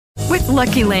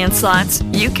Lucky Land Slots,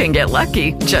 you can get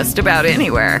lucky just about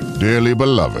anywhere. Dearly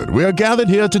beloved, we are gathered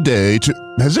here today to...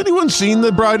 Has anyone seen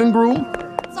the bride and groom?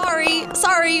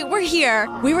 Sorry, we're here.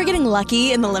 We were getting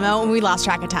lucky in the limo and we lost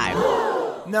track of time.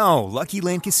 No, Lucky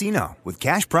Land Casino, with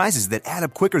cash prizes that add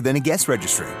up quicker than a guest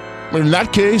registry. In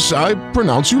that case, I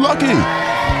pronounce you lucky.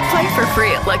 Play for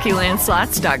free at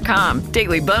LuckyLandSlots.com.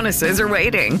 Daily bonuses are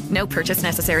waiting. No purchase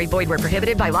necessary. Void where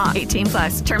prohibited by law.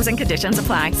 18+. Terms and conditions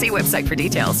apply. See website for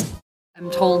details. I'm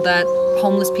told that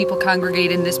homeless people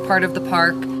congregate in this part of the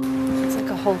park. It's like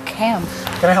a whole camp.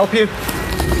 Can I help you?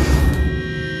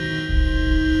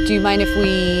 Do you mind if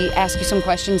we ask you some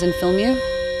questions and film you?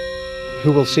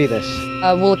 Who will see this?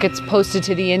 Well, it gets posted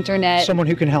to the internet. Someone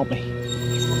who can help me.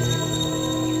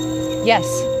 Yes.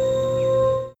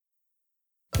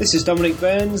 This is Dominic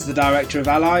Burns, the director of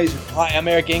Allies. Hi, I'm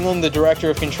Eric England, the director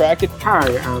of Contracted.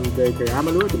 Hi, I'm J.K.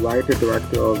 Amadou, the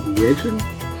writer-director of The Asian.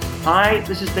 Hi,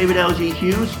 this is David L.G.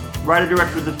 Hughes,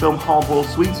 writer-director of the film Hallboil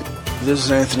Suites. This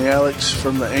is Anthony Alex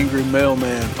from the Angry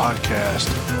Mailman podcast.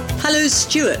 Hello,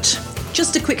 Stuart.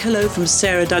 Just a quick hello from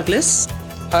Sarah Douglas.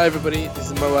 Hi everybody, this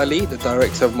is Mo Ali, the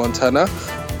director of Montana.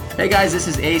 Hey guys, this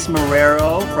is Ace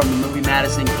Marrero from the movie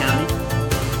Madison County.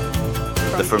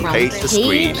 From Page to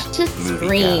Screen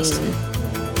movie cast.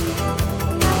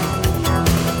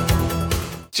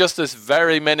 Just this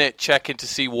very minute checking to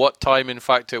see what time in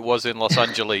fact it was in Los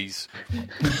Angeles.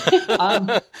 I'm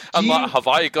like, have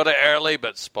I got it early?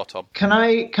 But spot on. Can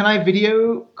I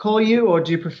video call you, or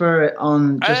do you prefer it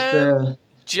on just the...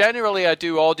 Generally, I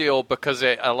do audio because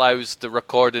it allows the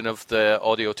recording of the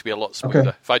audio to be a lot smoother. Okay.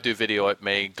 If I do video, it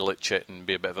may glitch it and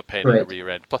be a bit of a pain in the rear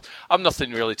end. But I'm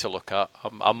nothing really to look at.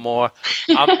 I'm more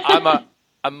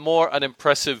an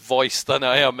impressive voice than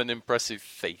I am an impressive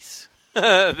face.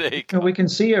 There you go. We can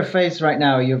see your face right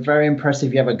now. You're very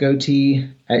impressive. You have a goatee.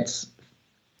 That's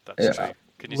true.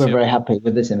 We're very happy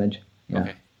with this image. Yeah.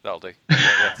 Okay. That'll do.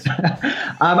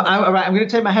 All right, I'm going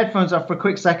to take my headphones off for a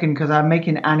quick second because I'm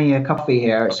making Annie a coffee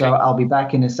here, okay. So I'll be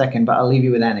back in a second, but I'll leave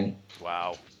you with Annie.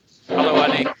 Wow. Hello,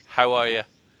 Annie. How are you?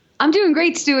 I'm doing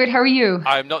great, Stuart. How are you?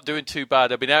 I'm not doing too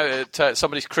bad. I've been out at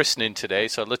somebody's christening today,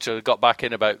 so I literally got back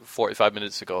in about 45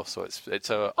 minutes ago. So it's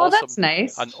that's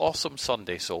nice. An awesome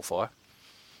Sunday so far.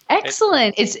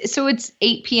 Excellent. It's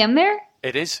 8 p.m. there?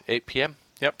 It is 8 p.m.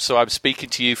 Yep. So I'm speaking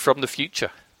to you from the future.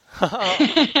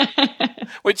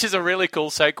 Which is a really cool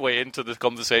segue into the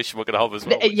conversation we're going to have as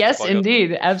well. Yes,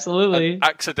 indeed. Absolutely. An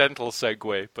accidental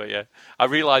segue. But yeah, I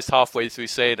realised halfway through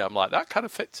saying it, I'm like, that kind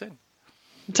of fits in.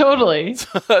 Totally.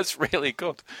 That's really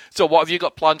good. So what have you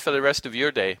got planned for the rest of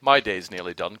your day? My day's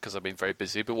nearly done because I've been very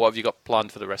busy. But what have you got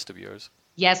planned for the rest of yours?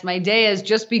 Yes, my day has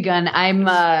just begun.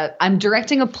 I'm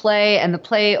directing a play, and the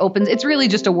play opens. It's really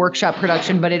just a workshop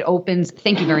production, but it opens.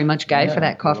 Thank you very much, Guy, for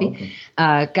that coffee.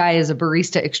 Guy is a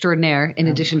barista extraordinaire, in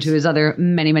addition to his other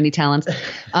many, many talents.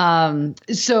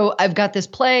 So I've got this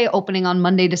play opening on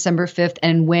Monday, December 5th,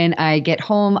 and when I get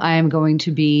home, I am going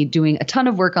to be doing a ton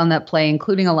of work on that play,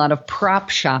 including a lot of prop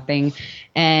shopping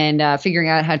and figuring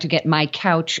out how to get my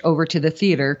couch over to the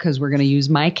theater, because we're going to use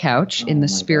my couch in the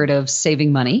spirit of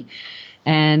saving money.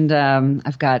 And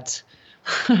I've got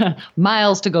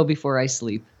miles to go before I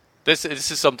sleep. This is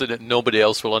something that nobody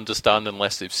else will understand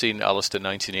unless they've seen Alistair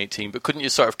 1918. But couldn't you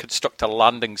sort of construct a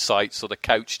landing site so the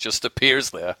couch just appears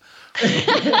there?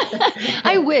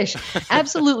 I wish.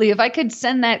 Absolutely. If I could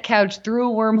send that couch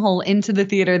through a wormhole into the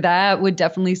theater, that would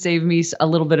definitely save me a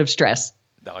little bit of stress.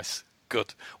 Nice.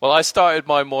 Good. Well, I started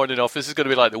my morning off. This is going to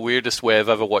be like the weirdest way I've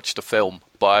ever watched a film,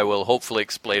 but I will hopefully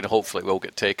explain. Hopefully, it will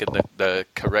get taken the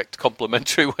correct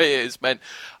complimentary way it is meant.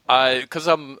 Because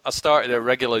I started a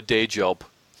regular day job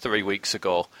 3 weeks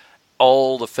ago.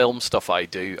 All the film stuff I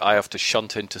do, I have to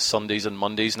shunt into Sundays and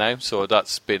Mondays now. So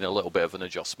that's been a little bit of an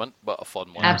adjustment, but a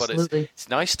fun one. Absolutely. But it's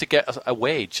nice to get a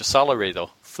wage, a salary though,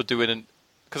 for doing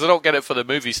because I don't get it for the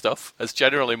movie stuff, as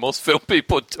generally most film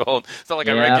people don't. It's not like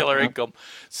a regular income.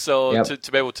 So to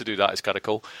be able to do that is kind of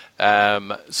cool.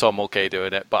 So I'm okay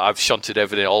doing it. But I've shunted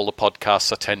everything, all the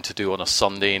podcasts I tend to do on a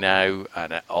Sunday now,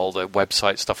 and all the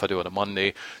website stuff I do on a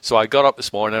Monday. So I got up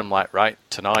this morning, I'm like, right,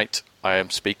 tonight I am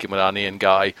speaking with Annie and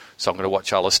Guy, so I'm going to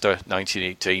watch Alistair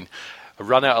 1918. I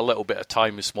ran out a little bit of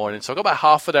time this morning, so I got about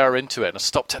half an hour into it, and I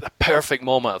stopped at the perfect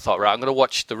moment. I thought, right, I'm going to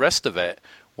watch the rest of it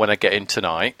when I get in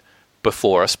tonight,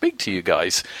 before I speak to you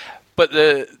guys. But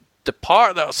the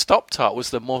part that I stopped at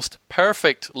was the most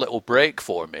perfect little break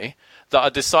for me, that I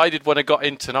decided when I got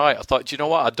in tonight, I thought, do you know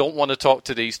what? I don't want to talk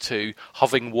to these two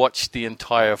having watched the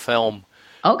entire film.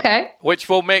 Okay. Which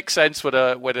will make sense when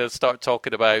I start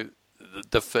talking about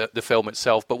the film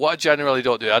itself. But what I generally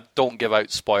don't do, I don't give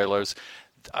out spoilers.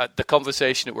 the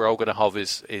conversation that we're all going to have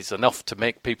is enough to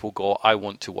make people go, I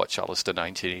want to watch Alistair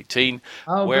 1918.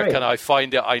 Where can I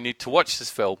find it? I need to watch this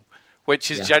film.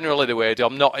 Which is generally the way I do.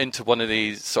 I'm not into one of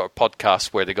these sort of podcasts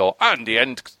where they go, and the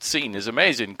end scene is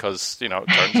amazing because, it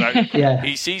turns out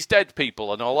he sees dead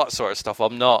people and all that sort of stuff.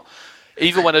 I'm not.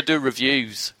 Even when I do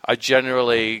reviews, I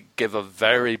generally give a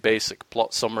very basic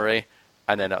plot summary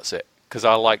and then that's it. Because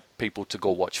I like people to go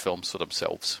watch films for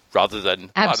themselves rather than,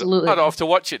 absolutely. I don't have to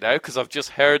watch it now because I've just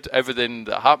heard everything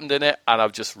that happened in it and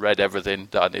I've just read everything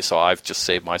so I've just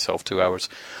saved myself 2 hours.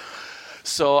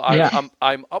 So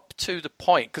I'm up to the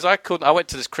point because I went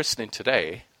to this christening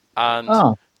today,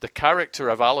 and the character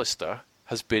of Alistair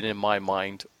has been in my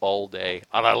mind all day,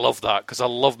 and I love that because I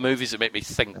love movies that make me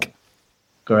think.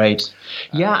 Great,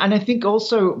 and I think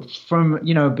also from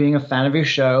being a fan of your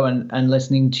show and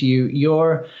listening to you,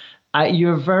 you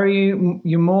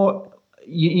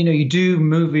do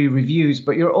movie reviews,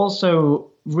 but you're also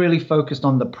really focused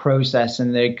on the process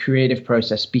and the creative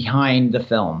process behind the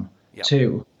film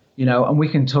too. And we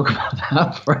can talk about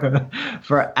that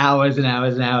for hours and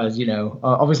hours and hours.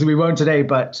 Obviously we won't today,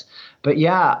 but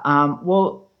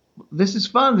well, this is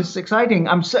fun. This is exciting.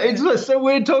 It's so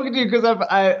weird talking to you because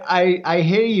I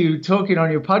hear you talking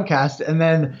on your podcast, and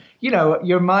then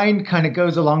your mind kind of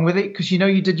goes along with it because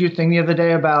you did your thing the other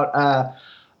day about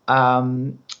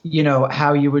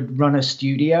how you would run a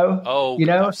studio. Oh,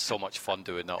 that's so much fun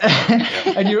doing that.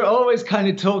 Yeah. And you're always kind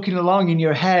of talking along in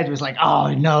your head. It was like,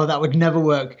 oh, no, that would never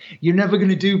work. You're never going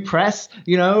to do press.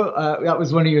 That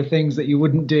was one of your things that you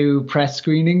wouldn't do press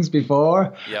screenings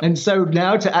before. Yep. And so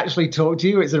now to actually talk to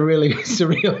you, it's a really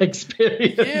surreal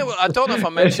experience. Yeah, well, I don't know if I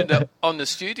mentioned it on the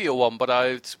studio one, but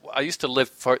I used to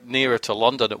live nearer to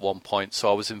London at one point,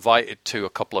 so I was invited to a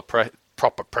couple of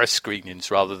proper press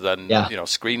screenings rather than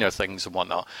screener things and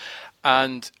whatnot.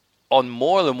 And on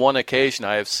more than one occasion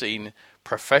I have seen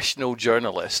professional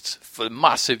journalists for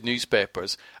massive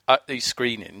newspapers at these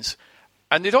screenings,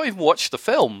 and they don't even watch the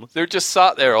film. They're just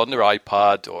sat there on their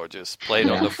iPad or just playing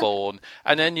on the phone,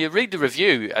 and then you read the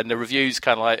review and the review's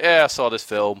kind of like, I saw this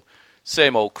film,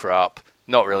 same old crap,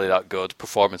 not really that good,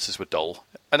 performances were dull.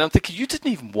 And I'm thinking, you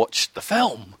didn't even watch the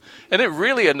film. And it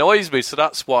really annoys me. So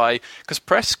that's why, because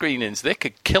press screenings, they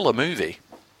could kill a movie.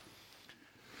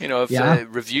 If the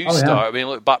reviews start, I mean,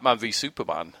 look, Batman v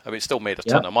Superman, I mean, it still made a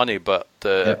ton of money, but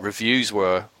the reviews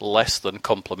were less than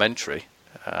complimentary.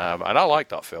 And I liked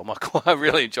that film. I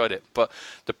really enjoyed it. But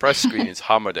the press screenings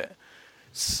hammered it.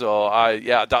 So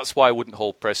that's why I wouldn't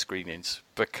hold press screenings,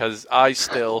 because I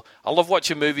love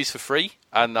watching movies for free,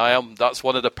 and that's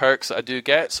one of the perks that I do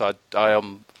get. So I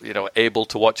am able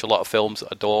to watch a lot of films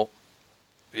that I don't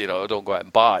go out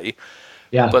and buy.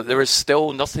 Yeah. But there is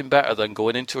still nothing better than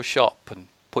going into a shop and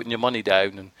putting your money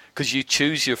down, and because you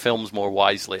choose your films more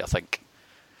wisely, I think.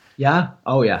 Yeah.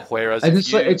 Oh yeah. Whereas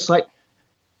it's like,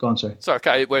 go on, sorry. Sorry.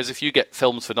 Okay. Whereas if you get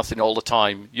films for nothing all the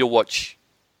time, you'll watch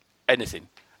anything.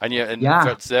 And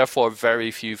therefore, very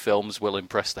few films will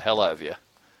impress the hell out of you.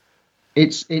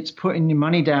 It's putting your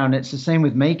money down. It's the same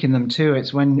with making them too.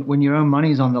 It's when your own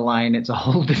money's on the line, it's a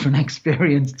whole different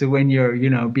experience to when you're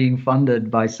being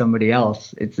funded by somebody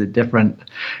else. It's a different,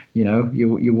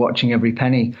 you're watching every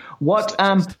penny. What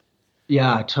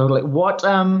yeah, totally. What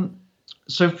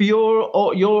so for your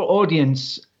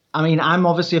audience, I mean, I'm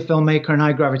obviously a filmmaker and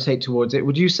I gravitate towards it.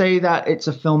 Would you say that it's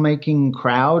a filmmaking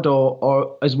crowd,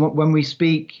 or as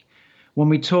when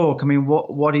we talk, I mean,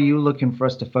 what are you looking for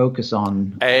us to focus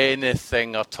on?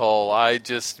 Anything at all.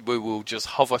 We will just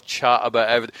have a chat about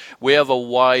everything. We have a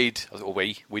wide,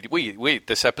 we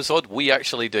this episode, we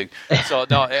actually do. So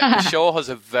no, the show has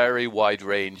a very wide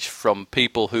range, from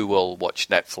people who will watch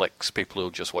Netflix, people who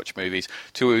will just watch movies,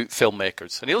 to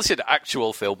filmmakers. And you'll see the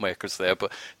actual filmmakers there,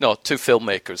 but no, to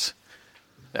filmmakers.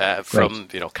 From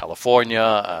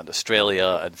California and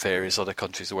Australia and various other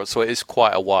countries of the world. So it is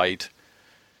quite a wide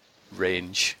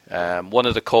range. One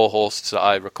of the co-hosts that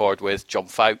I record with, John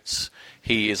Fouts,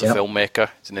 he is a filmmaker.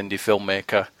 He's an indie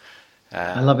filmmaker.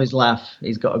 I love his laugh.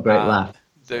 He's got a great laugh.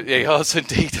 He has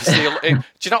indeed. Do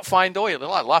you not find he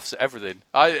laughs at everything?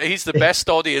 He's the best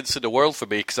audience in the world for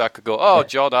me, because I could go,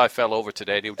 John, I fell over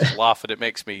today, and he'll just laugh, and it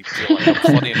makes me feel like I'm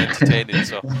funny and entertaining.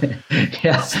 So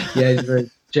he's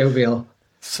very jovial.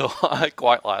 So I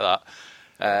quite like that.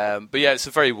 But yeah, it's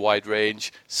a very wide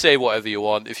range. Say whatever you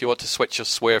want. If you want to switch your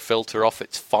swear filter off,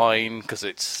 it's fine, because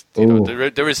it's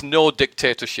there is no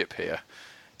dictatorship here.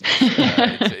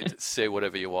 Say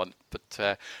whatever you want.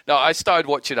 But no, I started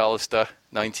watching Alistair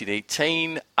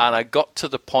 1918, and I got to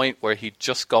the point where he'd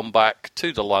just gone back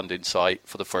to the landing site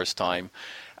for the first time,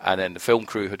 and then the film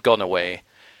crew had gone away,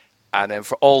 and then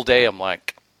for all day I'm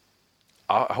like,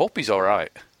 I hope he's all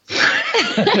right.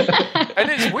 And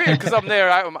it's weird because I'm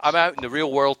there. I'm out in the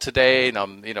real world today, and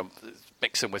I'm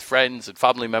mixing with friends and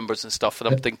family members and stuff,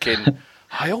 and I'm thinking,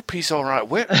 I hope he's all right.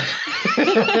 Where?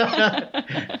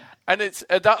 And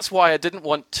that's why I didn't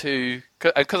want to,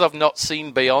 because I've not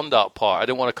seen beyond that part. I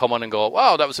didn't want to come on and go,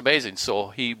 wow, that was amazing. So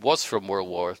he was from World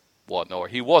War I, or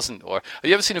he wasn't. Or have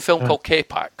you ever seen a film called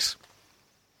K-Pax?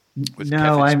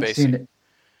 No, I haven't seen it.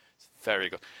 Very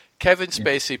good. Kevin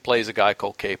Spacey plays a guy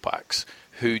called K-Pax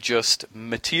who just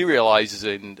materializes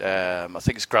in, I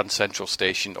think it's Grand Central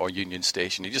Station or Union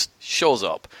Station. He just shows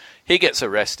up. He gets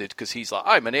arrested because he's like,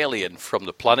 I'm an alien from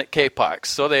the planet K-Pax.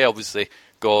 So they obviously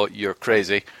go, you're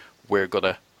crazy. We're going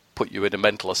to put you in a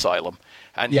mental asylum.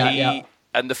 And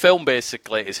and the film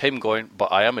basically is him going,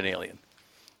 but I am an alien.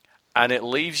 And it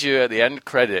leaves you at the end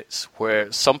credits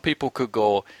where some people could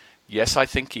go, yes, I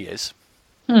think he is.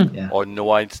 Or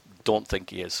no, I don't think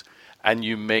he is. And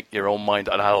you make your own mind.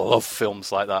 And I love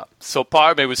films like that. So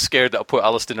part of me was scared that I put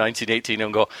Alistair 1918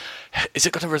 and go, is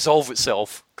it going to resolve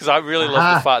itself? Because I really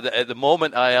love the fact that at the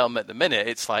moment I am at the minute,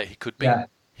 it's like he could be.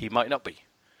 He might not be.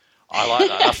 I like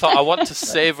that. I thought I want to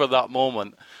savor that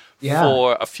moment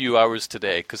for a few hours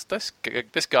today because this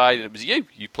guy, it was you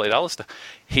played Alistair.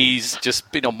 He's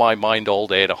just been on my mind all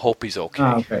day, and I hope he's okay.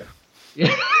 Oh, okay.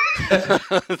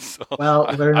 So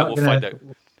well, we're not I will find out.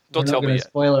 Don't tell me yet.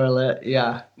 Spoiler alert.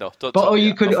 Yeah. No, don't. But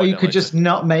you could just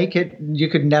not make it. You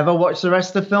could never watch the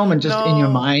rest of the film and just in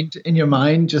your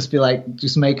mind, just be like,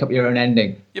 just make up your own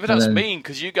ending. Yeah, but that's mean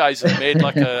because you guys have made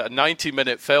like a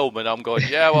 90-minute film, and I'm going,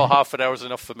 yeah, well, half an hour's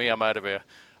enough for me. I'm out of here.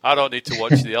 I don't need to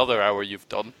watch the other hour you've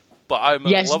done. But I'm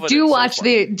loving do it watch so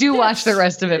far. Watch the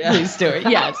rest of it, please, Stuart.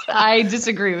 Yes, I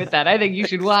disagree with that. I think you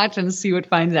should watch and see what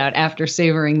finds out after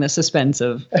savoring the suspense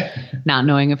of not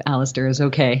knowing if Alistair is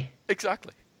okay.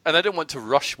 Exactly. And I didn't want to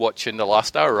rush watching the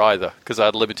last hour either because I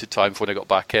had limited time for when I got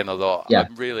back in. I thought,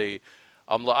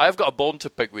 I've got a bone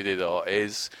to pick with you though,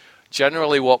 is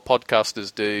generally what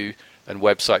podcasters do and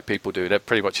website people do, that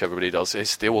pretty much everybody does,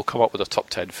 is they will come up with a top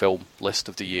 10 film list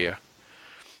of the year.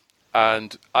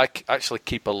 And I actually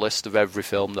keep a list of every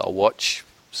film that I watch.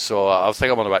 So I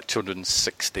think I'm on about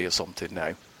 260 or something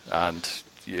now. And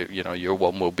your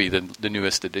one will be the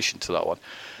newest addition to that one.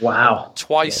 Wow.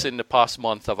 Twice in the past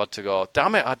month I've had to go,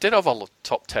 damn it, I did have a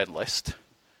top 10 list.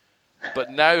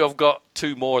 But now I've got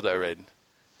two more that are in.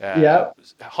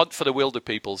 Hunt for the Wilder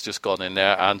People's just gone in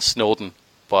there, and Snowden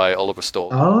by Oliver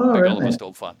Stone. Oh, Big really? Oliver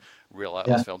Stone fan. Real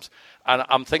Atlas films. And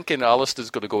I'm thinking Alistair's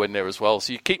going to go in there as well.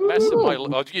 So you keep messing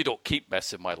you don't keep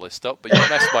messing my list up, but you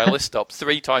mess my list up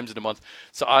 3 times in a month.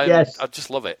 So I just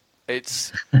love it.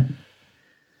 It's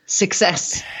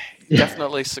success.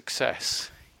 Definitely success.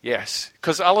 Yes,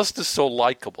 because Alistair's so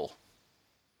likable.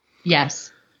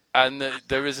 Yes. And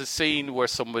there is a scene where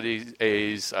somebody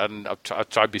is, and I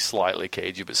try to be slightly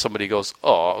cagey, but somebody goes,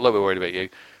 "Oh, I'm a little bit worried about you.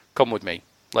 Come with me.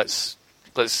 Let's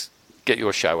get you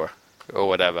a shower or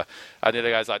whatever." And the other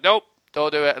guy's like, "Nope,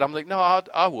 don't do it." And I'm like, "No,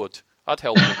 I would. I'd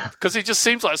help him because he just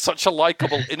seems like such a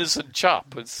likable, innocent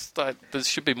chap. It's like, there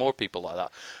should be more people like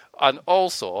that." And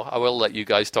also, I will let you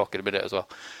guys talk in a minute as well.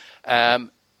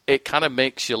 It kind of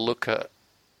makes you look at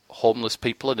homeless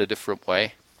people in a different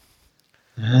way.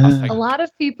 A lot of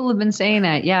people have been saying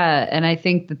that, yeah, and I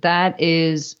think that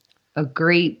is a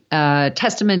great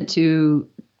testament to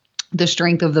the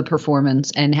strength of the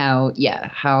performance and how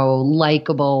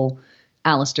likable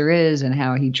Alistair is and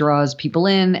how he draws people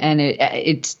in, and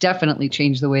it's definitely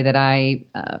changed the way that I,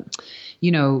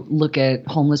 look at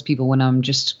homeless people when I'm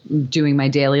just doing my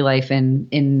daily life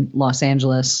in Los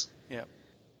Angeles. Yeah,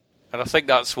 and I think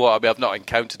that's what I've not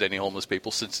encountered any homeless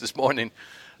people since this morning,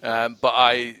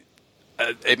 but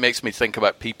it makes me think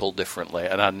about people differently,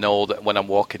 and I know that when I'm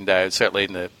walking down, certainly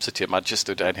in the city of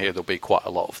Manchester down here, there'll be quite a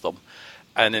lot of them.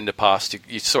 And in the past,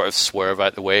 you sort of swerve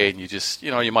out the way, and you just,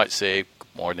 you might say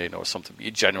good morning or something. But you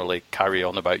generally carry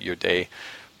on about your day.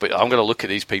 But I'm going to look at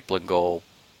these people and go,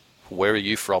 where are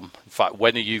you from? In fact,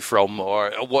 when are you from?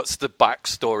 Or what's the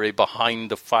backstory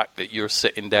behind the fact that you're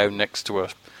sitting down next to a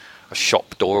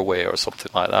shop doorway or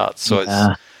something like that? So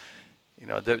it's...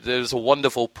 there's a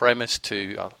wonderful premise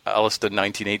to Alistair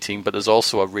 1918, but there's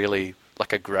also a really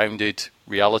like a grounded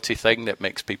reality thing that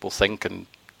makes people think and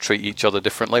treat each other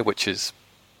differently, which is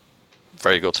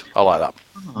very good. I like that.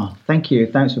 Oh, thank you.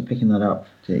 Thanks for picking that up.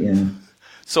 Yeah.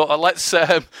 So let's,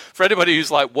 for anybody who's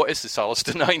like, what is this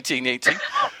Alistair 1918?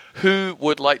 Who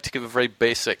would like to give a very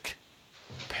basic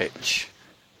pitch?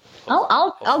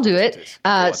 I'll do it.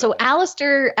 So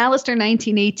Alistair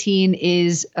 1918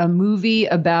 is a movie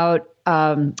about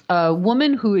a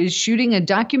woman who is shooting a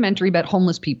documentary about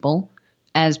homeless people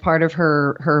as part of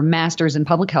her master's in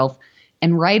public health.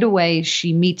 And right away,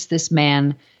 she meets this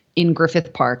man in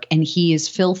Griffith Park, and he is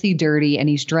filthy dirty, and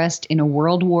he's dressed in a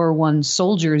World War I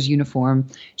soldier's uniform.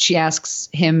 She asks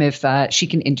him if she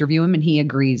can interview him, and he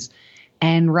agrees.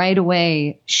 And right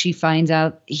away, she finds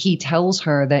out, he tells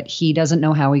her that he doesn't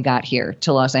know how he got here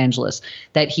to Los Angeles,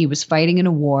 that he was fighting in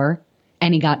a war,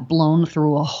 and he got blown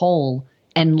through a hole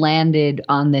and landed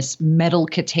on this metal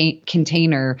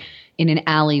container in an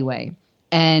alleyway.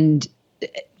 And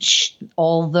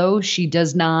although she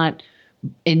does not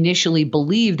initially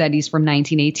believe that he's from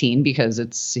 1918 because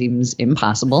it seems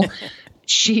impossible,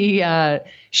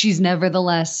 she's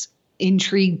nevertheless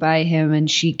intrigued by him, and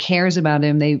she cares about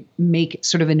him. They make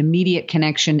sort of an immediate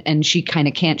connection, and she kind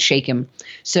of can't shake him.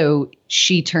 So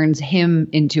she turns him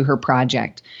into her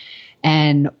project.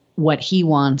 And what he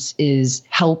wants is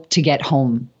help to get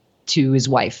home to his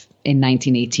wife in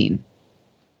 1918.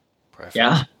 Perfect.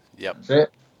 Yeah. Yep. That's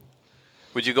it.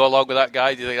 Would you go along with that,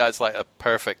 Guy? Do you think that's like a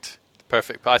perfect?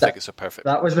 I think it's a perfect.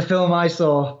 That was the film I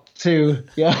saw too.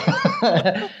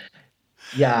 Yeah.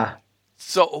 Yeah.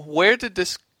 So where did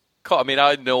this come? I mean,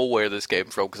 I know where this came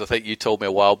from because I think you told me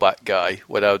a while back, Guy,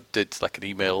 when I did like an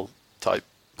email type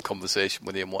conversation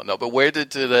with you and whatnot. But where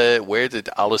did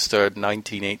Alistair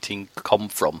 1918 come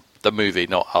from? The movie,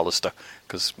 not Alistair,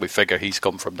 because we figure he's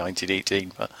come from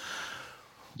 1918. But...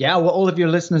 Yeah, well, all of your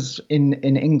listeners in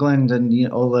England and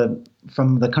all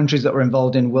from the countries that were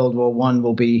involved in World War I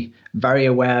will be very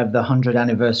aware of the 100th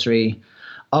anniversary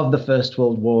of the First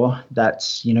World War.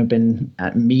 That's been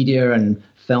at media and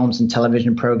films and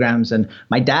television programs. And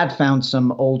my dad found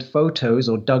some old photos,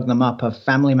 or dug them up, of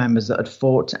family members that had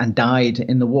fought and died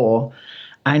in the war.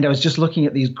 And I was just looking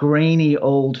at these grainy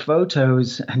old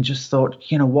photos and just thought,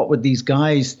 what would these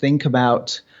guys think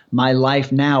about my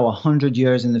life now, 100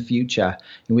 years in the future,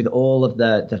 with all of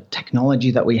the technology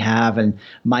that we have, and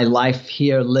my life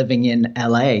here living in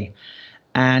LA.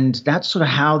 And that's sort of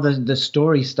how the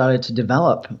story started to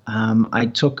develop. I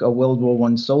took a World War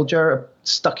I soldier,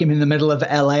 stuck him in the middle of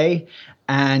LA,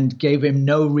 and gave him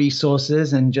no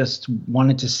resources, and just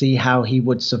wanted to see how he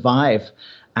would survive.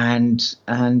 And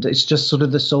it's just sort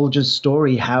of the soldier's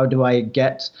story. How do I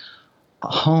get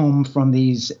home from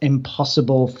these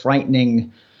impossible,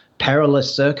 frightening,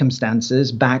 perilous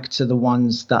circumstances back to the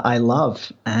ones that I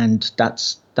love? And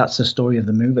that's the story of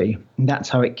the movie. And that's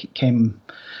how it came.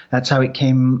 That's how it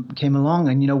came along.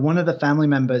 And one of the family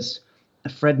members,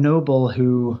 Fred Noble,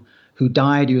 who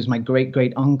died, he was my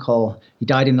great uncle. He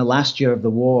died in the last year of the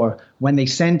war. When they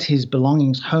sent his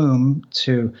belongings home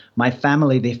to my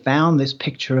family, they found this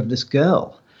picture of this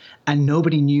girl, and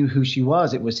nobody knew who she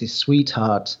was. It was his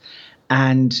sweetheart.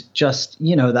 And just,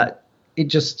 that it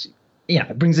just,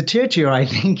 it brings a tear to your eye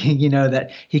thinking,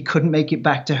 that he couldn't make it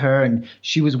back to her, and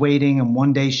she was waiting. And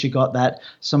one day she got that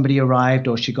somebody arrived,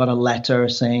 or she got a letter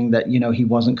saying that, he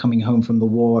wasn't coming home from the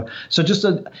war. So just,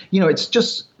 it's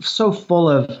just so full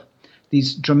of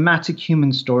these dramatic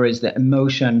human stories, that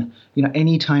emotion.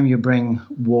 Anytime you bring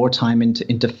wartime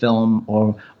into film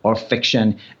or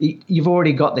fiction, you've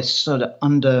already got this sort of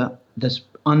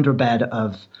underbed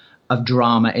of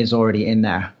drama is already in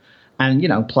there.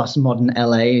 And, plus modern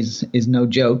LA is no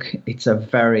joke. It's a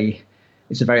very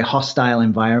hostile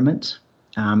environment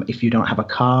if you don't have a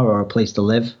car or a place to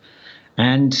live.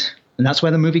 And that's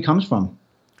where the movie comes from.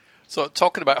 So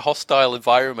talking about hostile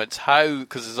environments,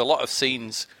 because there's a lot of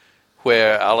scenes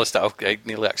where Alistair, I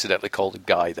nearly accidentally called him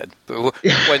Guy then, but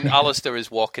when Alistair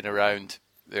is walking around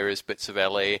various bits of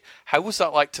LA, how was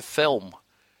that like to film?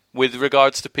 With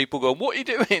regards to people going, what are you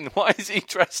doing? Why is he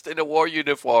dressed in a war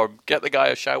uniform? Get the guy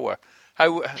a shower.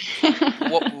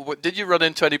 What did you run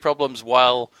into any problems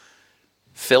while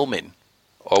filming?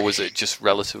 Or was it just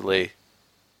relatively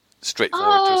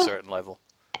straightforward to a certain level?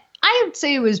 I would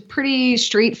say it was pretty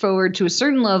straightforward to a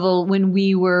certain level when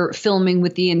we were filming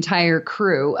with the entire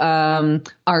crew,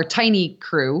 our tiny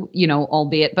crew,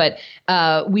 albeit, but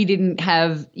we didn't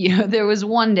have, there was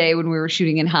one day when we were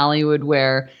shooting in Hollywood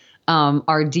where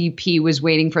our DP was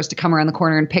waiting for us to come around the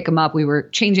corner and pick him up. We were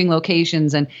changing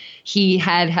locations, and he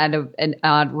had an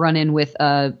odd run-in with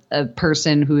a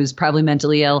person who is probably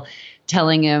mentally ill,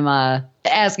 telling him,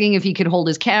 asking if he could hold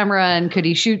his camera and could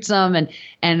he shoot some.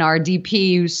 And our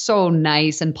DP, who's so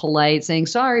nice and polite, saying,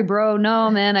 sorry, bro, no,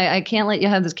 man, I can't let you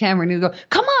have this camera. And he'd go,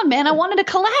 come on, man, I wanted to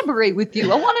collaborate with you.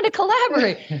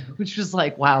 Which was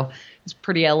like, wow, it's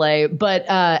pretty LA. But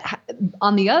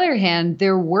on the other hand,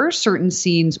 there were certain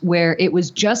scenes where it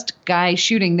was just guys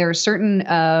shooting. There are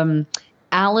certain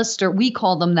Alistair, we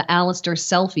call them the Alistair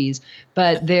selfies,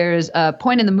 but there's a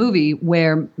point in the movie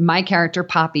where my character,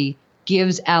 Poppy,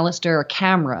 gives Alistair a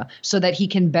camera so that he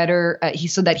can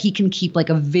keep like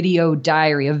a video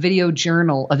diary, a video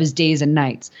journal of his days and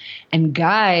nights. And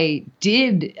Guy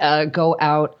did go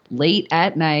out late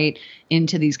at night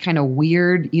into these kind of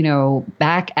weird,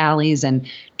 back alleys and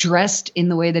dressed in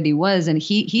the way that he was. And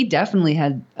he definitely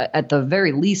had, at the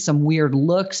very least, some weird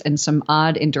looks and some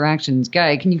odd interactions.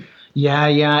 Guy, can you?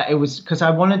 Yeah. It was because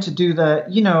I wanted to do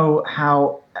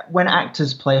how when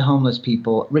actors play homeless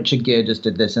people, Richard Gere just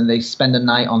did this, and they spend a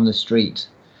night on the street.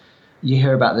 You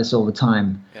hear about this all the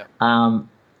time. Yeah.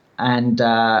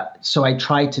 So I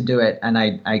tried to do it, and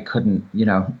I couldn't.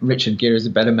 Richard Gere is a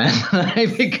better man than I,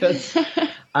 because the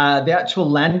actual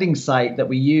landing site that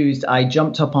we used, I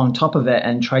jumped up on top of it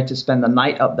and tried to spend the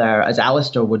night up there, as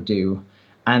Alistair would do.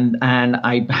 And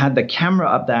I had the camera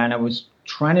up there, and I was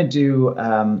trying to do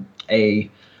a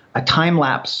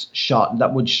time-lapse shot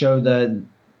that would show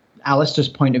Alistair's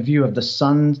point of view of the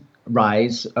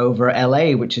sunrise over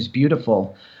LA, which is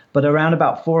beautiful. But around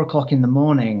about 4:00 in the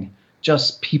morning,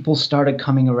 just people started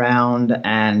coming around,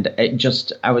 and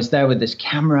I was there with this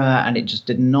camera, and it just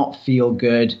did not feel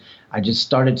good. I just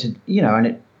started to,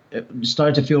 and it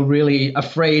started to feel really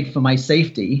afraid for my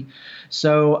safety.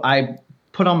 So I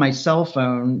put on my cell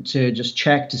phone to just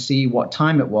check to see what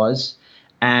time it was,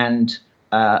 and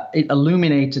it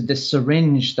illuminated this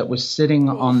syringe that was sitting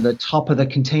on the top of the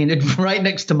container right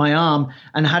next to my arm.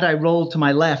 And had I rolled to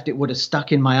my left, it would have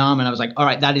stuck in my arm. And I was like, all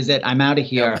right, that is it. I'm out of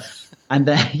here. Yep. And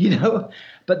then,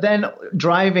 but then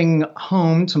driving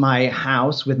home to my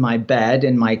house with my bed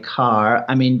in my car,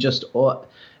 I mean,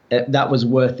 that was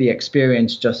worth the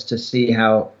experience, just to see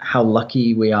how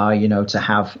lucky we are, to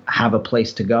have a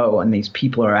place to go. And these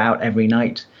people are out every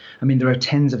night. I mean, there are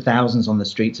tens of thousands on the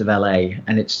streets of LA,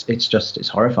 and it's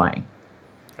horrifying.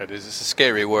 It is. It's a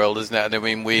scary world, isn't it? And I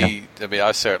mean,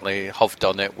 I certainly have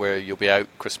done it, where you'll be out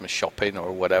Christmas shopping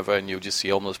or whatever, and you'll just see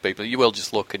homeless people. You will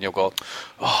just look and you'll go,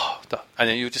 and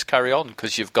then you just carry on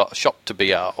because you've got a shop to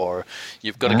be at, or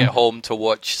you've got to get home to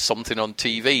watch something on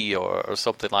TV or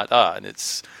something like that. And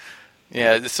it's,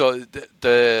 so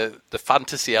the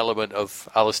fantasy element of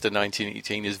Alistair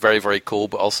 1918 is very, very cool,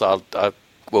 but also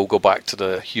we'll go back to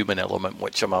the human element,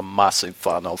 which I'm a massive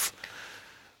fan of.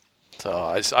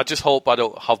 So I just hope I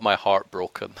don't have my heart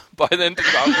broken by the end of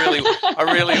it. I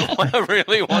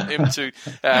really want him to.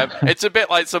 It's a bit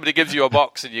like somebody gives you a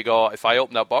box and you go, if I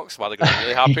open that box, am I going to be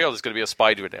really happy, or there's going to be a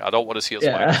spider in it? I don't want to see a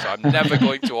spider, so I'm never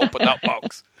going to open that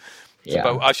box. Yeah.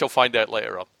 But I shall find out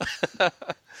later on.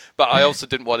 But I also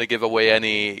didn't want to give away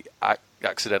any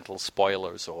accidental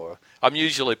spoilers, or I'm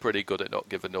usually pretty good at not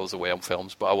giving those away on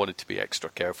films, but I wanted to be extra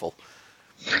careful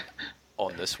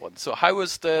on this one. So how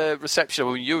was the reception?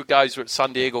 When you guys were at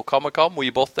San Diego Comic-Con, were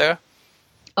you both there?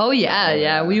 Oh,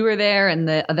 yeah. We were there, and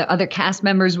the other cast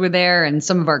members were there, and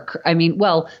some of our,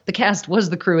 the cast was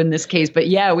the crew in this case, but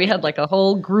yeah, we had like a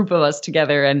whole group of us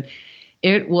together, and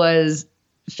it was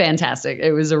fantastic.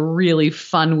 It was a really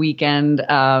fun weekend.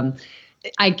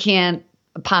 I can't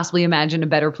possibly imagine a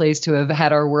better place to have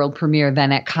had our world premiere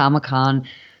than at Comic-Con.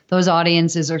 Those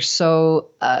audiences are so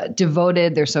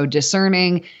devoted. They're so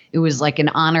discerning. It was like an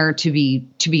honor to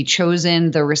be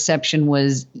chosen. The reception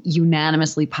was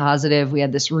unanimously positive. We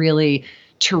had this really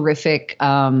terrific,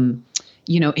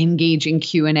 engaging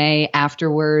Q&A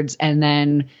afterwards. And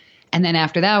then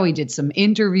after that, we did some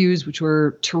interviews, which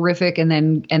were terrific. And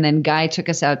then Guy took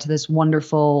us out to this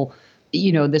wonderful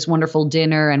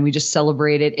dinner, and we just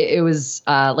celebrated. It was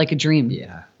like a dream.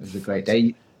 Yeah, it was a great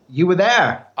day. You were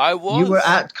there. I was. You were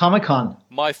at Comic-Con.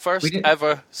 My first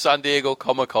ever San Diego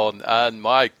Comic-Con, and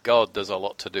my God, there's a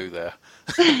lot to do there.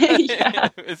 Yeah.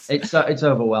 It's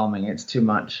overwhelming. It's too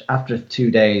much. After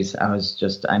 2 days,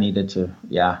 I needed to,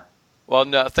 Well,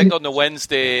 no, I think on the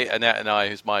Wednesday, Annette and I,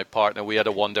 who's my partner, we had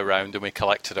a wander around and we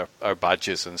collected our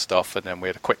badges and stuff, and then we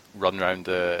had a quick run around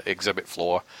the exhibit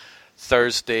floor.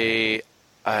 Thursday,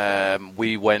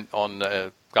 we went on.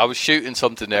 I was shooting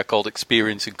something there called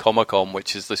Experiencing Comic-Con,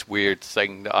 which is this weird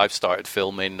thing that I've started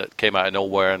filming that came out of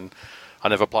nowhere, and I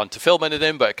never planned to film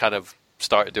anything, but it kind of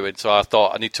started doing. So I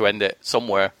thought I need to end it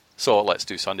somewhere. So let's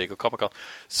do San Diego Comic-Con.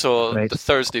 So The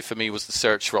Thursday for me was the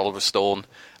search for Oliver Stone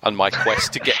and my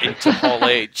quest to get into Hall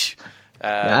H.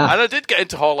 And I did get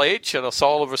into Hall H, and I saw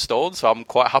Oliver Stone, so I'm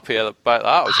quite happy about that.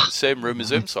 I was in the same room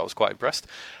as him, so I was quite impressed.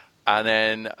 And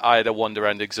then I had a wander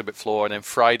around the exhibit floor, and then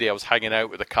Friday I was hanging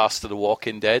out with the cast of The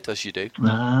Walking Dead, as you do.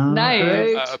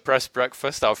 Nice. At a press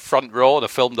breakfast. I was front row, and I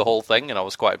filmed the whole thing, and I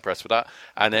was quite impressed with that.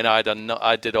 And then I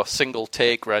did a single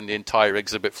take around the entire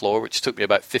exhibit floor, which took me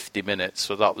about 50 minutes,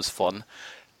 so that was fun.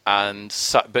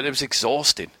 But it was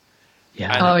exhausting.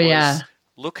 Yeah. And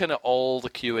looking at all the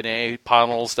Q&A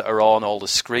panels that are on, all the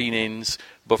screenings,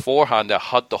 beforehand I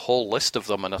had the whole list of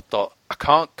them, and I thought, I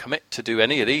can't commit to do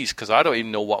any of these because I don't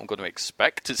even know what I'm going to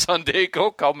expect at San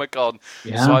Diego Comic-Con.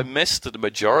 Yeah. So I missed the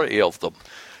majority of them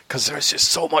because there's just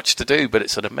so much to do, but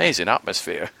it's an amazing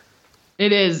atmosphere.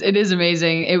 It is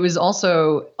amazing. It was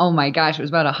also, oh my gosh, it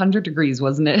was about 100 degrees,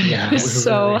 wasn't it? Yeah, it was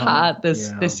so really hot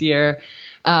this year.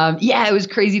 It was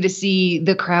crazy to see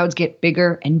the crowds get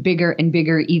bigger and bigger and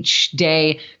bigger each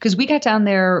day. Because we got down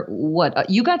there,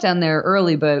 you got down there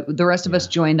early, but the rest of us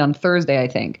joined on Thursday, I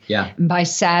think. Yeah. And by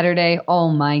Saturday, oh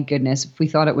my goodness, if we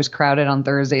thought it was crowded on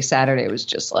Thursday, Saturday, it was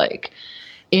just like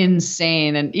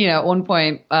insane. And, at one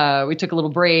point, we took a little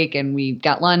break and we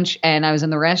got lunch, and I was in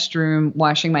the restroom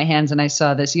washing my hands, and I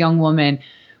saw this young woman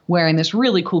wearing this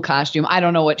really cool costume. I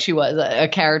don't know what she was, a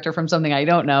character from something I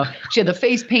don't know. She had the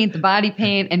face paint, the body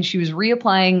paint, and she was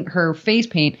reapplying her face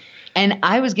paint. And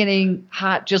I was getting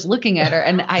hot just looking at her,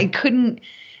 and I couldn't.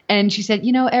 And she said,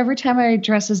 every time I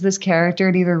dress as this character,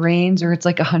 it either rains or it's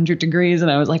like 100 degrees.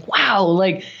 And I was like, wow,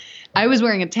 like I was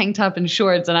wearing a tank top and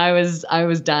shorts, and I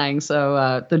was dying.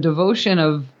 So the devotion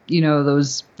of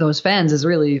those fans is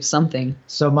really something.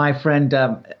 So my friend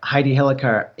Heidi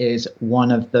Hilliker is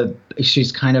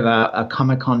she's kind of a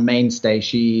Comic-Con mainstay.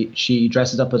 She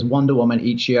dresses up as Wonder Woman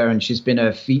each year, and she's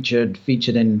been featured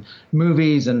in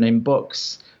movies and in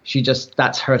books.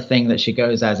 That's her thing that she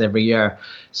goes as every year.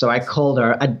 So I called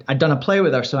her. I'd done a play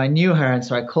with her, so I knew her, and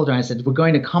so I called her and I said, we're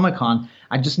going to Comic-Con.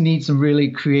 I just need some really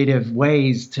creative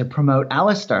ways to promote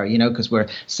Alistair, because we're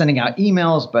sending out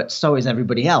emails, but so is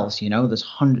everybody else,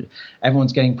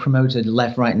 everyone's getting promoted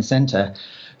left, right, and center.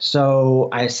 So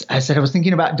I said I was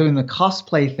thinking about doing the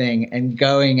cosplay thing and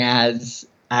going as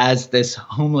this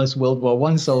homeless World War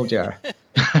I soldier.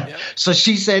 So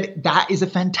she said, that is a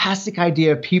fantastic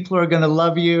idea. People are going to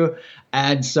love you.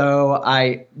 And so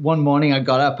one morning I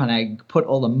got up and I put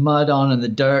all the mud on and the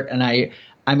dirt, and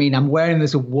I'm wearing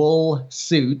this wool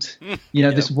suit,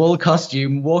 this wool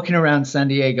costume, walking around San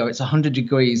Diego. It's 100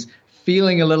 degrees,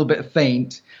 feeling a little bit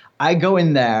faint. I go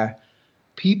in there.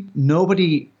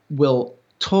 Nobody will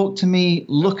talk to me,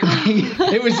 look at me.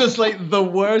 It was just like the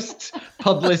worst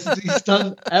publicity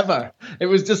stunt ever. It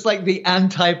was just like the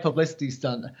anti-publicity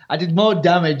stunt. I did more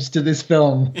damage to this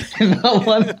film in that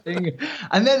one thing.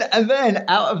 And then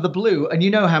out of the blue, and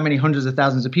you know how many hundreds of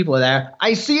thousands of people are there,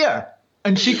 I see her.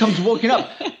 And she comes walking up,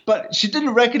 but she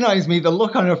didn't recognize me. The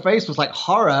look on her face was like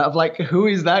horror of like, who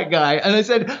is that guy? And I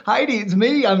said, Heidi, it's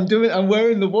me. I'm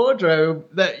wearing the wardrobe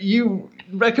that you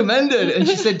recommended. And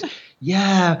she said,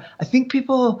 yeah, I think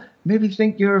people maybe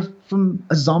think you're from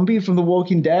a zombie from The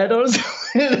Walking Dead or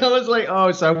something. And I was like,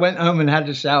 oh, so I went home and had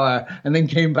a shower and then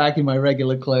came back in my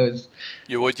regular clothes.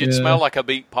 You'd smell like a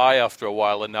meat pie after a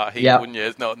while in that heat, wouldn't you?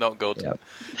 It's not good. Yep.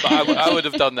 But I would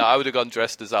have done that. I would have gone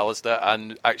dressed as Alistair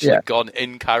and actually gone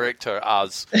in character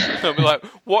as. I'd be like,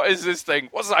 what is this thing?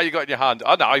 What's that you got in your hand?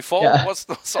 An iPhone? Yeah. What's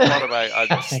all that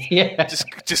about? And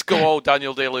just go all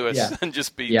Daniel Day-Lewis and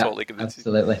just be totally convinced.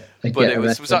 Absolutely. But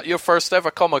was that your first ever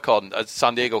Comic-Con at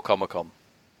San Diego Comic-Con?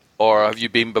 Or have you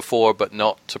been before but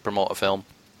not to promote a film?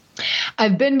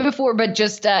 I've been before, but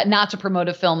just not to promote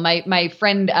a film. My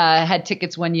friend had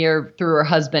tickets one year through her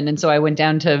husband, and so I went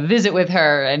down to visit with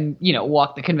her and,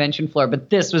 walk the convention floor. But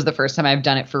this was the first time I've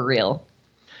done it for real.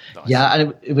 Nice. Yeah,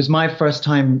 and it was my first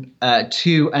time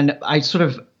too. And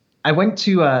I went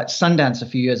to Sundance a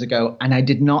few years ago, and I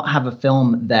did not have a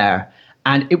film there.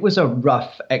 And it was a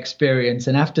rough experience.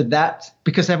 And after that,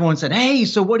 because everyone said, hey,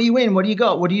 so what are you in? What do you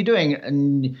got? What are you doing?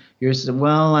 And you said,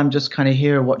 well, I'm just kind of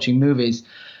here watching movies.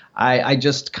 I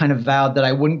just kind of vowed that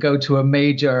I wouldn't go to a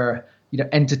major,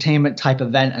 entertainment type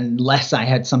event unless I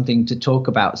had something to talk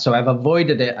about. So I've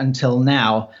avoided it until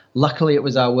now. Luckily, it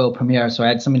was our world premiere, so I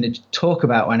had something to talk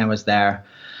about when I was there.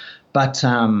 But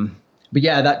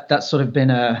yeah, that's sort of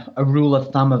been a rule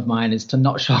of thumb of mine, is to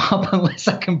not show up unless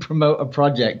I can promote a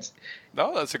project.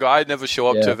 No, that's a good. I never show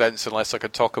up to events unless I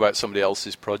can talk about somebody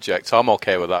else's project. So I'm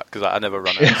okay with that because I never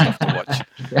run out of stuff to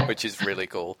watch, which is really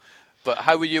cool. But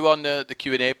how were you on the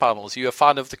Q&A panels? Are you a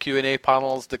fan of the Q&A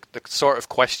panels? The sort of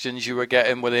questions you were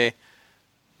getting, were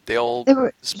they all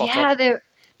spot on? Yeah,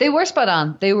 they were spot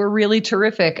on. They were really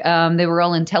terrific. They were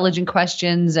all intelligent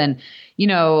questions, and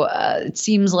it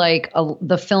seems like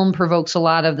the film provokes a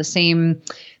lot of the same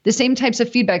types of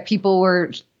feedback. People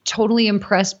were totally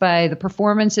impressed by the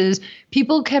performances.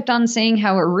 People kept on saying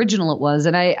how original it was.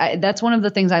 And I that's one of the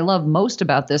things I love most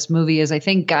about this movie is I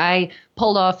think Guy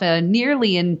pulled off a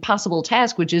nearly impossible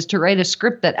task, which is to write a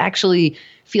script that actually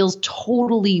feels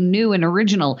totally new and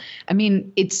original. I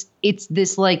mean, it's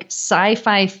this like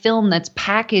sci-fi film that's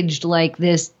packaged like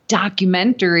this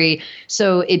documentary.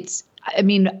 So I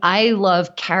mean, I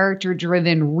love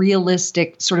character-driven,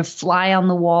 realistic, sort of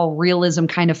fly-on-the-wall realism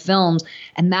kind of films,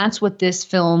 and that's what this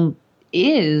film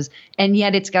is. And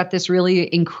yet it's got this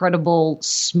really incredible,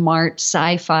 smart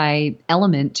sci-fi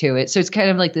element to it. So it's kind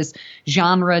of like this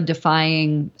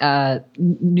genre-defying,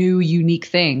 new, unique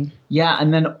thing. Yeah,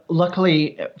 and then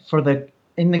luckily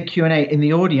in the Q&A, in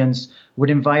the audience, we'd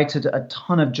invited a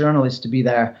ton of journalists to be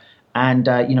there. And,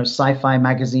 Sci-Fi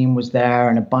Magazine was there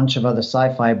and a bunch of other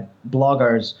sci-fi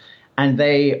bloggers. And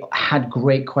they had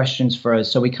great questions for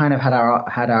us. So we kind of had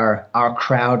our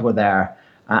crowd were there.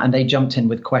 And they jumped in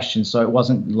with questions. So it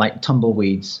wasn't like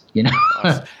tumbleweeds,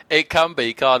 It can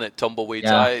be, can't it, tumbleweeds?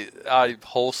 Yeah. I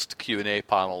host Q&A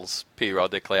panels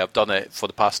periodically. I've done it for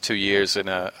the past 2 years in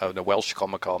a Welsh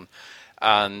Comic-Con.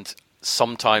 And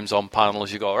sometimes on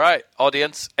panels you go, right,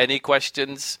 audience, any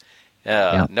questions?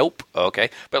 Nope. Okay.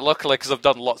 But luckily, because I've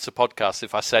done lots of podcasts,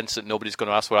 if I sense that nobody's going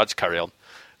to ask, well, I'll just carry on.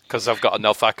 Because I've got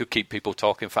enough, I could keep people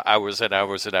talking for hours and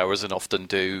hours and hours, and often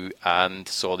do, and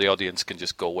so the audience can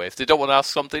just go away. If they don't want to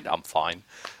ask something, I'm fine.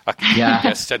 I can keep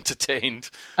guests entertained.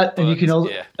 And you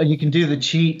can do the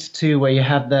cheat too, where you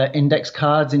have the index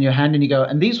cards in your hand, and you go,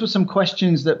 and these were some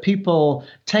questions that people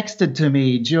texted to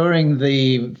me during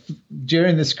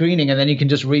the screening, and then you can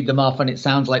just read them off, and it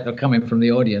sounds like they're coming from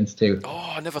the audience too.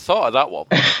 Oh, I never thought of that one.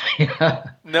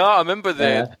 No, I remember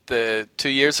the 2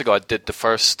 years ago I did the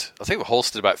first. I think we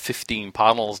hosted about 15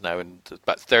 panels now, and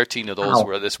about 13 of those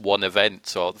were at this one event.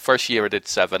 So the first year I did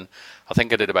 7. I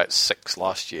think I did about 6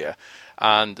 last year.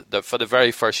 And for the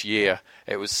very first year,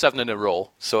 it was 7 in a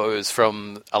row. So it was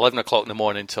from 11 o'clock in the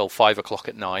morning till 5 o'clock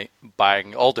at night.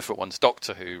 Bang, all different ones: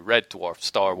 Doctor Who, Red Dwarf,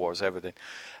 Star Wars, everything.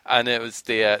 And it was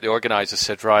the organizer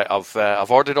said, right,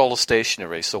 I've ordered all the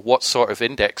stationery. So what sort of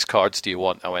index cards do you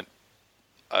want? I went,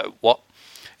 what?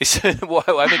 He said, well,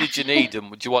 how many do you need? And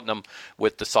would you want them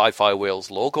with the Sci-Fi Wales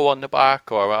logo on the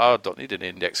back? Or I don't need an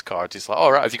index card. He's like,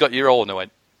 all right, have you got your own? I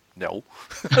went, no.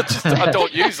 I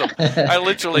don't use them. I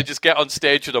literally just get on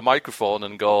stage with a microphone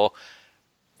and go,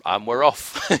 and we're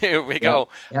off. Here we go.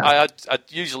 Yeah. I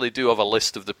usually do have a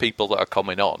list of the people that are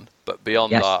coming on, but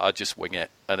beyond that, I just wing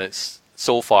it. And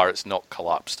so far it's not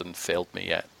collapsed and failed me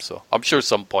yet. So I'm sure at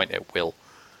some point it will.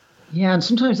 Yeah, and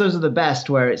sometimes those are the best,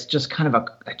 where it's just kind of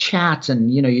a chat, and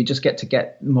you just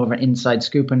get more of an inside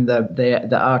scoop, and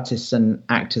the artists and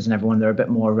actors and everyone, they're a bit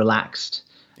more relaxed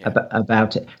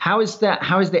about it. How is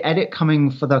the edit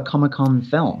coming for the Comic-Con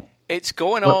film? It's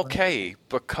going okay,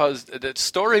 because the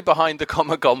story behind the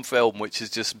Comic-Con film, which is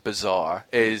just bizarre,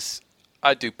 is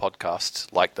I do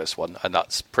podcasts like this one, and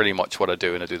that's pretty much what I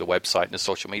do, and I do the website and the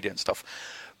social media and stuff.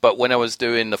 But when I was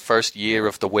doing the first year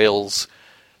of the Wales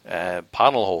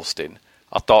panel hosting,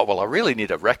 I thought, well, I really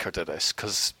need a record of this,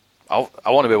 because I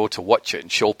want to be able to watch it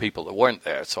and show people that weren't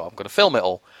there, so I'm going to film it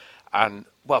all. And,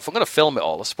 well, if I'm going to film it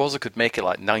all, I suppose I could make it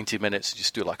like 90 minutes and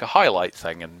just do like a highlight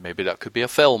thing, and maybe that could be a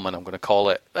film, and I'm going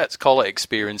to let's call it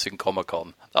Experiencing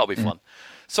Comic-Con. That'll be fun.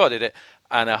 So I did it,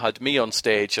 and I had me on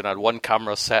stage, and I had one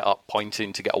camera set up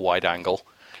pointing to get a wide angle,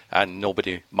 and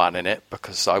nobody manning it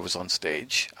because I was on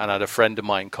stage. And I had a friend of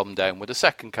mine come down with a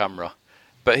second camera,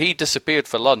 but he disappeared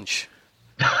for lunch,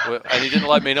 and he didn't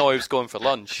let me know he was going for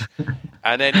lunch.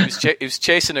 And then he was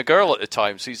chasing a girl at the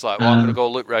time, so he's like, well, I'm going to go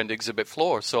look around the exhibit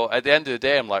floor. So at the end of the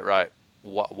day, I'm like, right,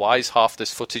 why is half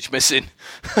this footage missing?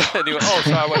 And he went, oh,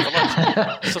 sorry, I went for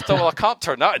lunch. So I thought, well, I can't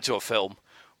turn that into a film.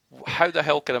 How the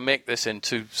hell can I make this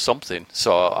into something?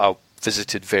 So I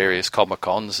visited various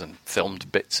Comic-Cons and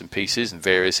filmed bits and pieces and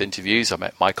various interviews. I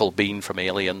met Michael Biehn from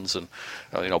Aliens and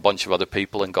a bunch of other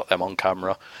people and got them on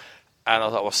camera. And I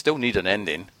thought, well, I still need an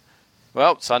ending.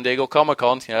 Well, San Diego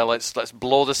Comic-Con, let's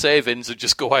blow the savings and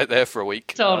just go out there for a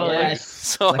week. Totally. Yes.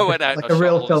 So I went out like and a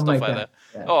real shot all the stuff filmmaker. out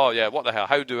there. Oh yeah, what the hell?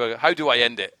 How do I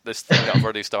end it? This thing that I've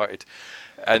already started,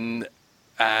 and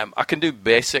I can do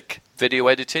basic video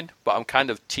editing, but I'm kind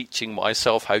of teaching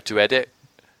myself how to edit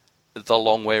the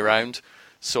long way around.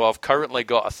 So I've currently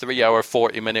got a 3-hour,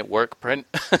 40-minute work print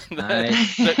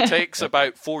that takes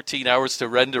about 14 hours to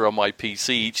render on my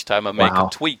PC each time I make a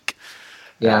tweak.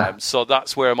 Yeah. So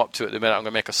that's where I'm up to at the minute. I'm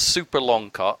going to make a super long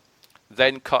cut,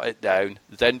 then cut it down,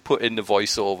 then put in the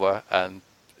voiceover and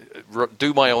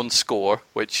do my own score,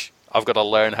 which I've got to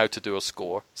learn how to do a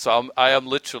score. So I am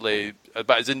literally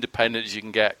about as independent as you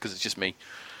can get, because it's just me.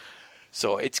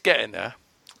 So it's getting there.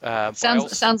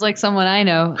 Sounds like someone I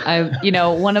know.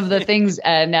 One of the things,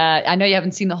 and I know you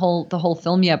haven't seen the whole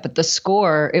film yet, but the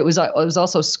score, it was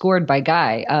also scored by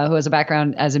Guy, who has a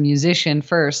background as a musician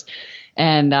first.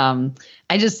 And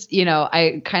I just,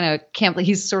 I kind of can't.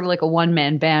 He's sort of like a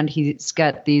one-man band. He's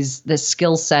got this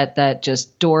skill set that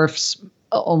just dwarfs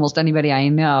almost anybody I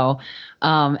know.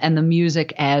 And the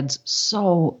music adds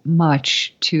so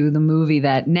much to the movie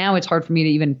that now it's hard for me to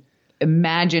even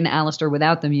imagine Alistair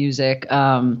without the music.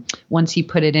 Once he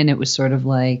put it in, it was sort of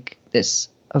like this,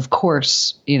 of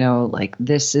course, like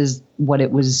this is what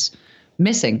it was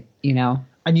missing,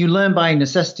 And you learn by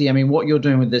necessity. I mean, what you're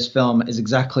doing with this film is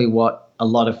exactly what a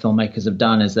lot of filmmakers have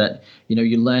done, is that,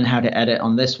 you learn how to edit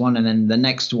on this one, and then the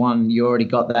next one, you already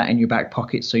got that in your back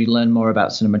pocket. So you learn more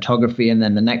about cinematography, and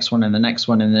then the next one and the next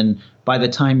one. And then by the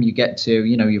time you get to,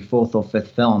 your fourth or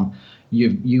fifth film,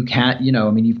 you can't,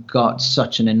 you've got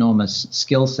such an enormous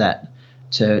skill set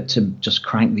to just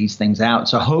crank these things out.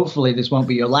 So hopefully this won't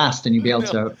be your last, and you'll be able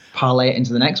to parlay it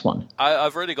into the next one.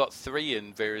 I've already got 3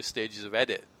 in various stages of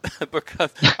edit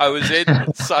because I was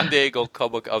in San Diego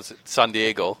Comic. I was at San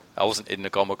Diego. I wasn't in the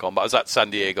Comic-Con, but I was at San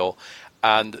Diego,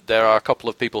 and there are a couple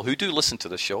of people who do listen to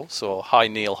the show. So hi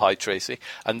Neil, hi Tracy,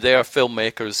 and they are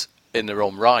filmmakers in their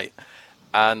own right.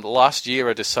 And last year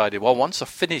I decided, well, once I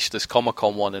finish this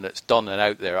Comic-Con one and it's done and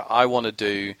out there, I want to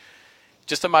do.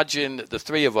 Just imagine the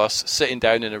 3 of us sitting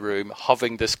down in a room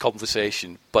having this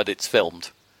conversation, but it's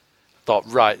filmed. Thought,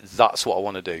 right, that's what I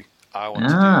want to do. I want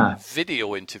to do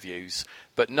video interviews,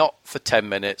 but not for 10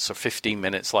 minutes or 15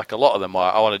 minutes like a lot of them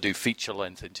are. I want to do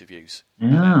feature-length interviews. Put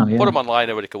them online,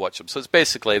 everybody can watch them. So it's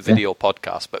basically a video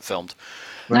podcast, but filmed.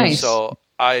 Nice. So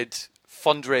I'd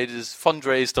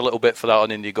fundraised a little bit for that on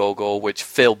Indiegogo, which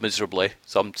failed miserably.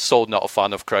 So I'm so not a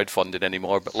fan of crowdfunding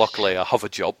anymore, but luckily I have a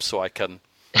job, so I can...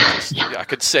 I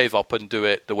could save up and do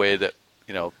it the way that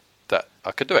that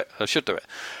I could do it. I should do it.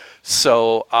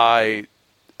 So I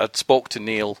spoke to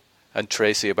Neil and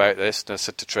Tracy about this, and I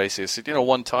said to Tracy, I said,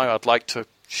 one time I'd like to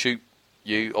shoot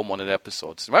you on one of the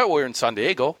episodes. Well, we're in San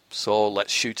Diego, so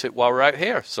let's shoot it while we're out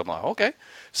here. So I'm like, okay.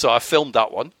 So I filmed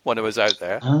that one when I was out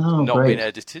there, not being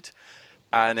edited.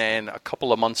 And then a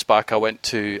couple of months back, I went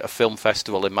to a film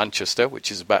festival in Manchester,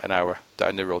 which is about an hour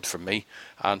down the road from me,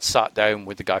 and sat down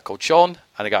with a guy called Sean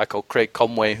and a guy called Craig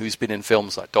Conway, who's been in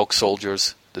films like Dog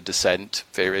Soldiers, The Descent,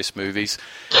 various movies.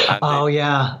 And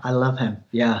yeah, I love him.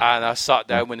 Yeah. And I sat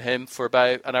down with him for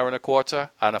about an hour and a quarter,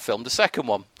 and I filmed the second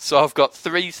one. So I've got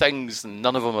 3 things, and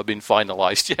none of them have been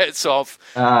finalised yet. So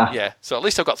so at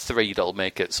least I've got 3 that'll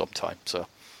make it sometime. So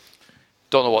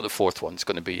don't know what the 4th one's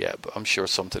going to be yet, but I'm sure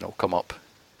something will come up.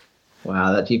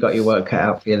 Wow, that you got your work cut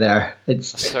out for you there. It's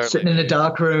sitting in a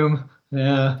dark room.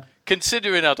 Yeah.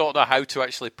 Considering I don't know how to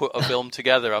actually put a film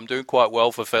together, I'm doing quite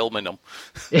well for filming them.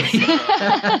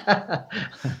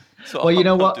 So well, you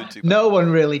know what? No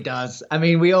one really does. I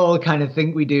mean, we all kind of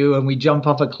think we do, and we jump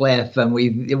off a cliff, and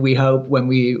we hope when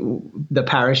the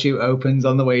parachute opens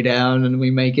on the way down, and we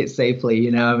make it safely.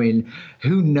 I mean,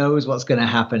 who knows what's going to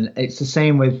happen? It's the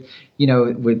same with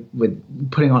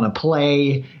with putting on a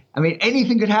play. I mean,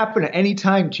 anything could happen at any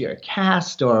time to your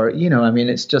cast, or I mean,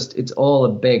 it's all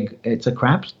it's a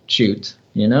crapshoot,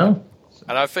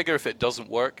 And I figure if it doesn't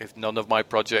work, if none of my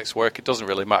projects work, it doesn't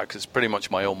really matter because it's pretty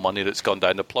much my own money that's gone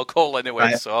down the plug hole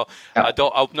anyway. So I'm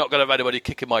not going to have anybody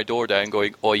kicking my door down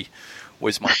going, "Oi,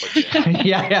 where's my budget?"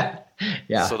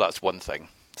 yeah. So that's one thing.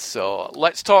 So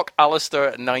let's talk Alistair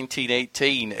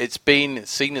 1918. It's been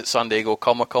seen at San Diego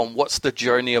Comic-Con. What's the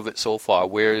journey of it so far?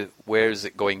 Where is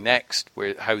it going next?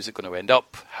 How is it going to end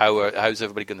up? How's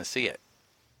everybody going to see it?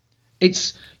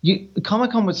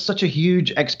 Comic-Con was such a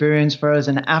huge experience for us,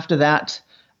 and after that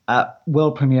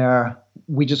world premiere,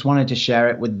 we just wanted to share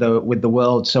it with the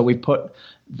world. So we put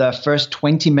the first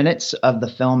 20 minutes of the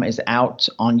film is out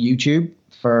on YouTube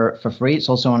for free. It's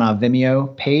also on our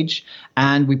Vimeo page,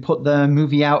 and we put the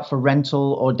movie out for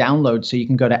rental or download. So you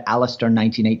can go to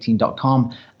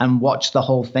alistair1918.com and watch the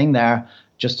whole thing there,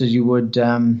 just as you would,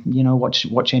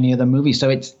 watch any other movie. So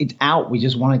it's out. We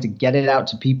just wanted to get it out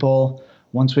to people.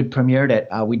 Once we'd premiered it,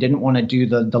 we didn't want to do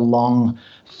the long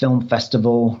film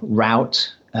festival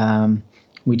route.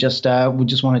 We just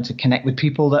wanted to connect with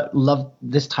people that love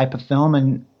this type of film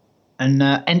and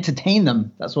entertain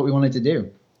them. That's what we wanted to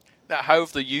do. Now, how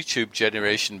have the YouTube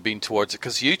generation been towards it?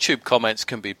 Because YouTube comments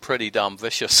can be pretty damn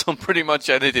vicious on pretty much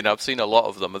anything. I've seen a lot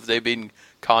of them. Have they been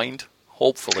kind?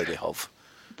 Hopefully they have.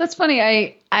 That's funny.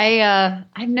 I've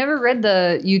never read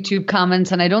the YouTube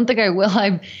comments, and I don't think I will.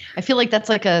 I feel like that's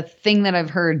like a thing that I've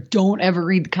heard. Don't ever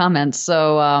read the comments.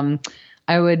 So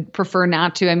I would prefer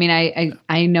not to. I mean,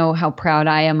 I know how proud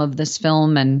I am of this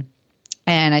film, and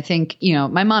I think,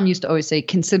 my mom used to always say,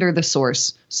 consider the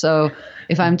source. So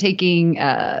if I'm taking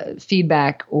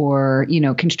feedback or,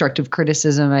 constructive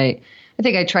criticism, I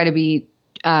think I try to be,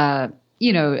 at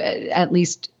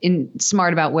least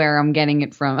smart about where I'm getting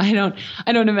it from. I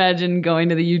don't imagine going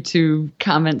to the YouTube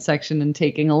comment section and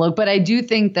taking a look, but I do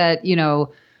think that,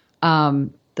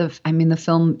 the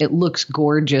film, it looks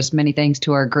gorgeous. Many thanks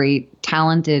to our great,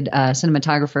 talented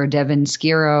cinematographer, Devin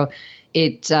Skiro.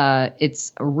 It's a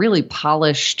really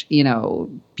polished,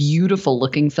 beautiful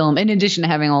looking film, in addition to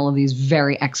having all of these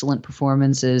very excellent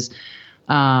performances.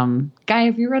 Guy,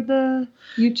 have you read the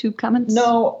YouTube comments?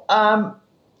 No, I'm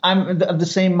of the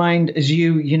same mind as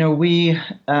you.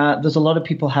 There's a lot of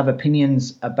people have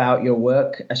opinions about your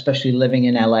work, especially living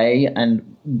in LA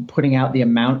and putting out the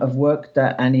amount of work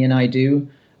that Annie and I do.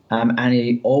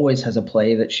 Annie always has a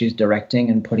play that she's directing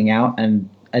and putting out, and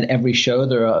at every show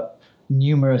there are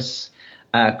numerous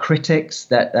critics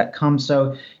that come.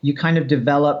 So you kind of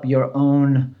develop your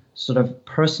own sort of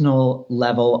personal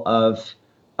level of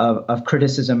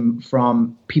criticism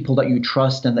from people that you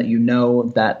trust and that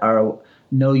that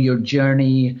know your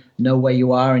journey, know where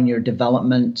you are in your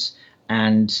development,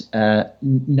 and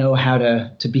know how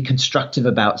to be constructive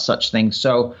about such things.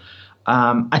 So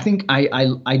I think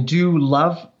I do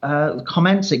love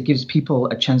comments. It gives people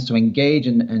a chance to engage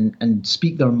and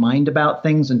speak their mind about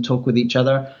things and talk with each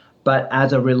other. But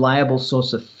as a reliable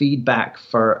source of feedback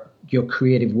for your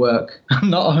creative work, I'm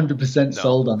not 100%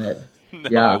 sold on it.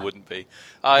 No, I wouldn't be.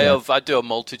 I do a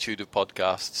multitude of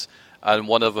podcasts, and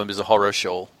one of them is a horror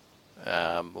show,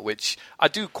 which I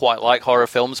do quite like horror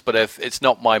films, but if it's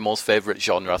not my most favorite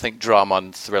genre. I think drama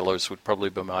and thrillers would probably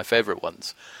be my favorite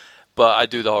ones. But I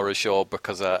do the horror show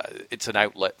because it's an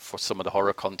outlet for some of the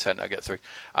horror content I get through.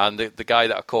 And the guy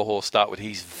that I co-host that with,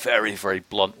 he's very, very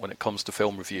blunt when it comes to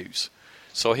film reviews.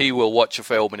 So he will watch a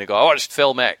film and he'll go, I watched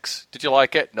film X. Did you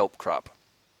like it? Nope, crap.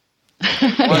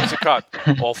 Why is it crap?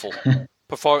 Awful.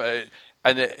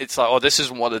 And it's like, this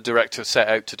isn't what the director set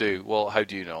out to do. Well, how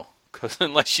do you know? Because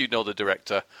unless you know the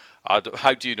director,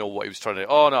 how do you know what he was trying to do?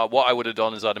 Oh, no, what I would have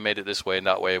done is I'd have made it this way and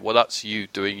that way. Well, that's you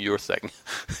doing your thing.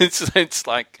 It's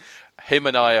like him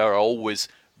and I are always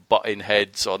butting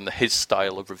heads on his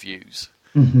style of reviews.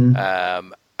 Mm-hmm.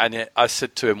 And I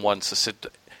said to him once, I said,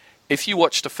 if you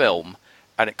watched a film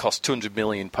and it cost £200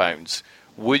 million,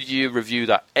 would you review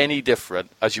that any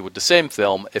different as you would the same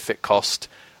film if it cost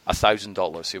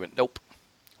 $1,000? He went, nope.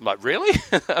 I'm like, really?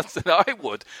 I said, I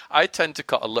would. I tend to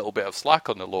cut a little bit of slack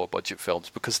on the lower budget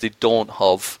films because they don't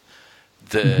have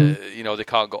the, they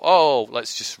can't go, oh,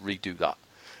 let's just redo that.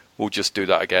 We'll just do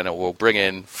that again, or we'll bring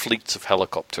in fleets of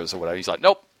helicopters or whatever. He's like,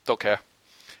 nope, don't care.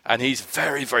 And he's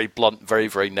very, very blunt, very,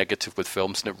 very negative with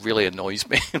films, and it really annoys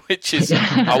me. Which is,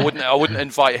 I wouldn't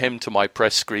invite him to my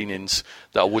press screenings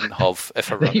that I wouldn't have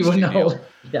if I ran a studio.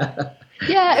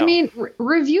 Yeah. I mean,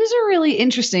 reviews are really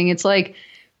interesting. It's like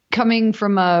coming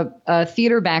from a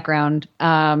theater background.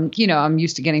 I'm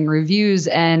used to getting reviews,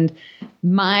 and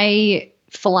my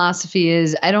philosophy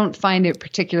is I don't find it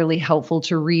particularly helpful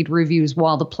to read reviews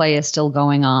while the play is still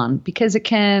going on, because it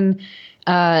can.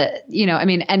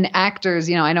 And actors,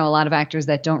 I know a lot of actors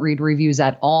that don't read reviews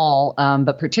at all,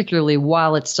 but particularly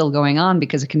while it's still going on,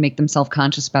 because it can make them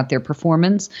self-conscious about their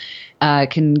performance,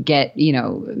 can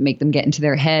make them get into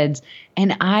their heads.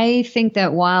 And I think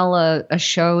that while a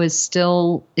show is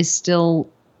still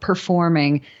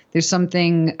performing, there's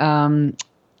something a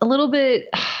little bit,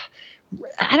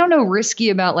 I don't know, risky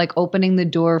about like opening the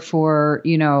door for,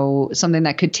 something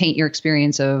that could taint your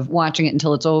experience of watching it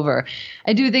until it's over.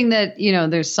 I do think that,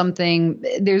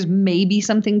 there's maybe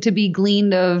something to be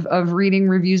gleaned of reading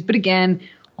reviews, but again,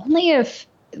 only if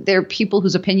they're people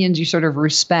whose opinions you sort of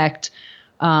respect.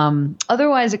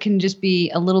 Otherwise it can just be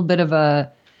a little bit of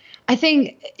I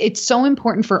think it's so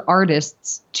important for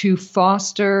artists to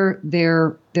foster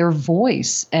their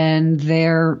voice and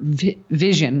their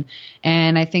vision.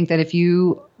 And I think that if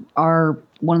you are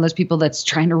one of those people that's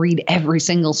trying to read every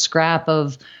single scrap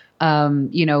of,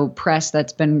 press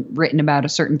that's been written about a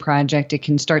certain project, it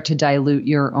can start to dilute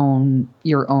your own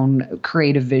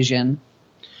creative vision.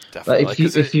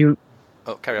 Definitely.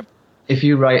 But carry on. If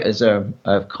you write as a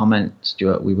comment,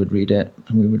 Stuart, we would read it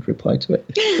and we would reply to it.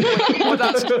 Well,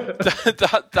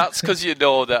 that's because you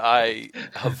know that I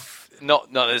have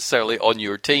not necessarily on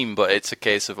your team, but it's a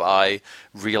case of I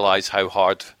realize how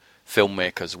hard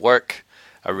filmmakers work.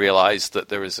 I realize that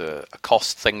there is a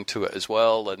cost thing to it as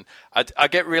well, and I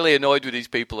get really annoyed with these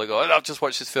people that go, I've just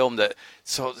watched this film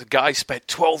so the guy spent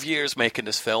 12 years making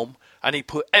this film, and he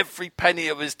put every penny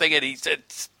of his thing in. He said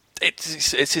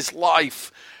it's his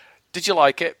life. Did you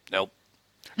like it? No.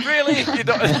 Really?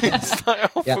 It's like,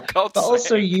 for God's But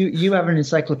also, sake. you have an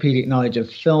encyclopedic knowledge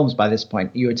of films by this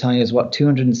point. You were telling us,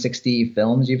 260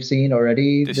 films you've seen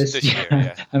already this year?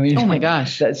 Yeah. I mean, oh my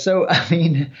gosh. That's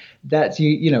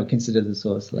you consider the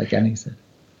source, like Annie said.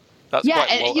 That's yeah,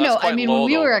 quite and, when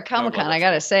we were at Comic-Con, I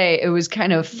got to say, it was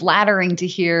kind of flattering to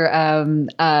hear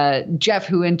Jeff,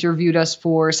 who interviewed us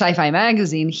for Sci-Fi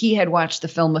Magazine. He had watched the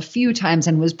film a few times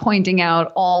and was pointing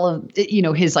out all of,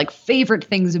 his like favorite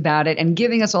things about it and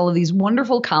giving us all of these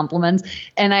wonderful compliments.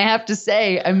 And I have to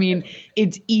say, I mean,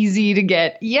 it's easy to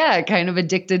get, kind of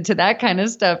addicted to that kind of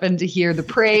stuff and to hear the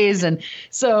praise. And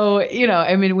so,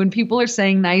 when people are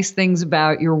saying nice things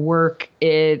about your work,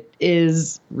 it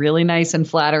is really nice and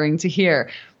flattering to hear.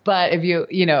 But if you,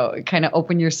 kind of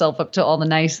open yourself up to all the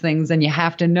nice things, then you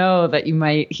have to know that you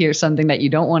might hear something that you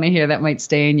don't want to hear that might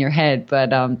stay in your head. But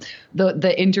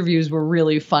the interviews were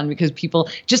really fun because people,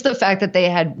 just the fact that they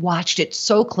had watched it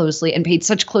so closely and paid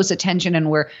such close attention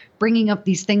and were bringing up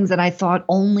these things that I thought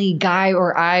only Guy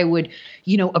or I would,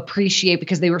 appreciate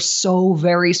because they were so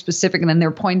very specific. And then they're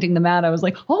pointing them out. I was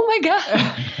like, oh my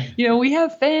God, we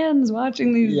have fans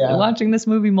watching this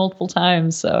movie multiple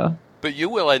times. So. But you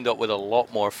will end up with a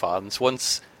lot more fans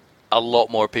once a lot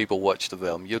more people watch the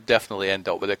film. You'll definitely end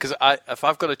up with it. Because if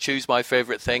I've got to choose my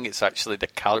favourite thing, it's actually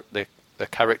the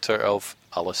character of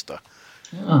Alistair.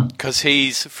 Because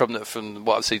he's, from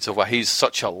what I've seen so far, he's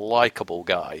such a likeable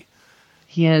guy.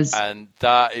 He is. And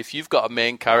that, if you've got a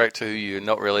main character who you're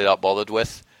not really that bothered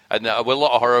with, and with a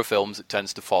lot of horror films, it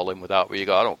tends to fall in with that, where you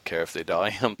go, I don't care if they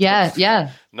die.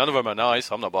 None of them are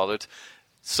nice. I'm not bothered.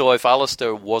 So if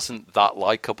Alistair wasn't that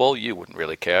likable, you wouldn't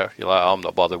really care. You're like, I'm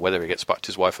not bothered whether he gets back to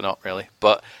his wife or not, really.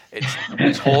 But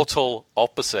it's total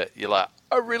opposite. You're like,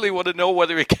 I really want to know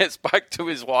whether he gets back to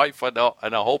his wife or not,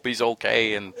 and I hope he's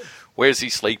okay, and where's he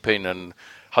sleeping, and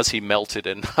has he melted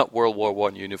in that World War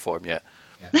I uniform yet?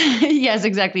 Yes,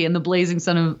 exactly. In the blazing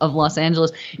sun of Los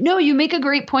Angeles. No, you make a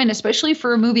great point, especially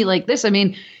for a movie like this. I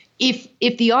mean,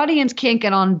 if the audience can't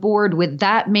get on board with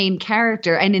that main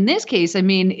character, and in this case, I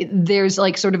mean, there's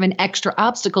like sort of an extra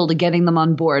obstacle to getting them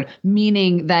on board,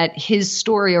 meaning that his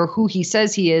story or who he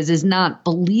says he is not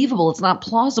believable. It's not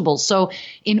plausible. So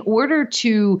in order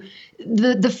to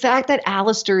the fact that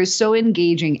Alistair is so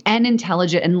engaging and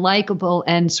intelligent and likable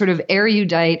and sort of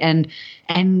erudite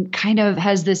and kind of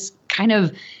has this kind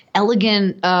of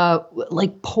elegant,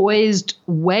 like poised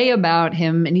way about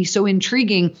him, and he's so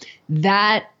intriguing,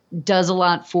 that does a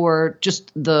lot for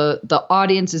just the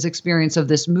audience's experience of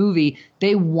this movie.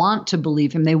 They want to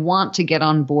believe him. They want to get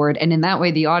on board. And in that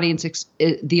way, the audience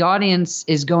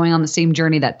is going on the same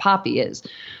journey that Poppy is.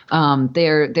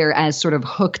 They're as sort of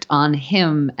hooked on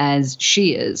him as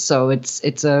she is. So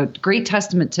it's a great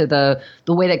testament to the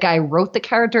way that Guy wrote the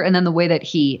character, and then the way that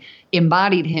he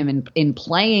embodied him in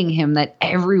playing him, that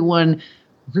everyone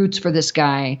roots for this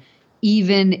guy,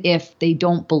 even if they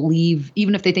don't believe,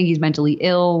 even if they think he's mentally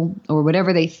ill or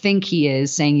whatever they think he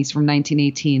is, saying he's from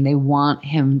 1918, they want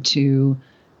him to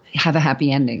have a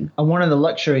happy ending. And one of the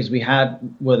luxuries we had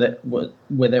with it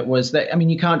was that, I mean,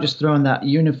 you can't just throw in that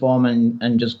uniform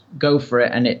and just go for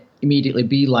it and it immediately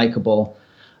be likable,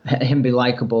 him be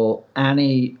likable.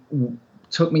 Annie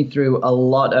took me through a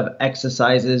lot of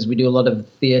exercises. We do a lot of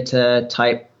theater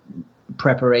type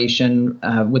preparation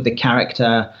with the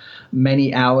character,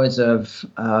 many hours of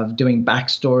doing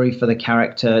backstory for the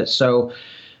character. So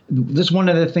that's one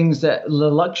of the things, that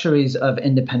the luxuries of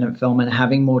independent film and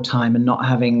having more time and not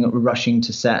having rushing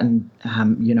to set, and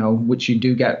which you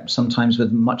do get sometimes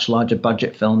with much larger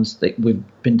budget films that we've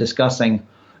been discussing,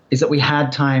 is that we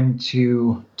had time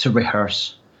to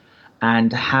rehearse.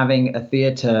 And having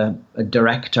a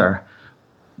director,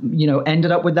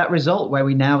 ended up with that result where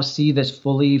we now see this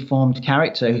fully formed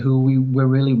character who we're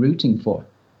really rooting for.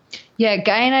 Yeah,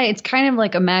 Guy and I, it's kind of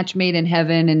like a match made in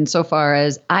heaven insofar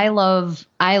as I love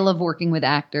working with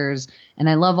actors, and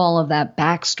I love all of that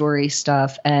backstory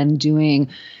stuff and doing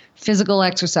physical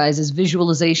exercises,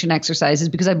 visualization exercises,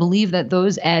 because I believe that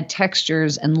those add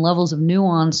textures and levels of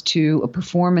nuance to a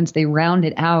performance. They round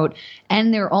it out,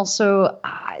 and they're also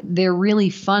they're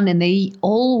really fun, and they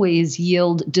always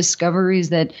yield discoveries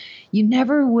that you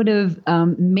never would have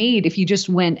made if you just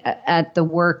went at the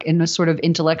work in a sort of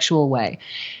intellectual way.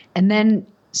 And then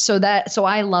so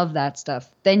I love that stuff.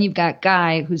 Then you've got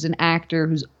Guy, who's an actor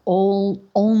who's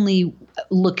only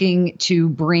looking to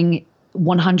bring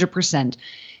 100%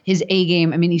 his A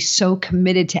game. I mean, he's so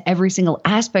committed to every single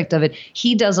aspect of it.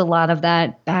 He does a lot of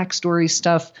that backstory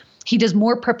stuff. He does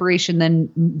more preparation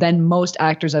than most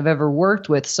actors I've ever worked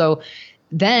with. So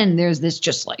then there's this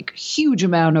just like huge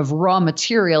amount of raw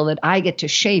material that I get to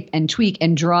shape and tweak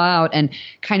and draw out and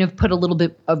kind of put a little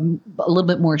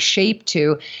bit more shape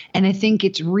to. And I think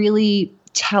it's really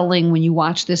telling when you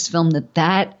watch this film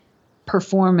that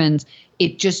performance,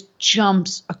 it just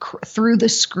jumps through the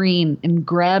screen and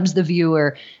grabs the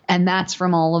viewer. And that's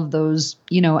from all of those,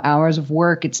 hours of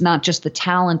work. It's not just the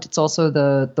talent, it's also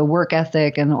the work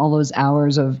ethic and all those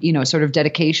hours of, sort of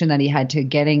dedication that he had to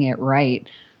getting it right.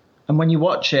 And when you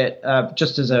watch it,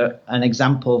 just as an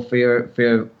example for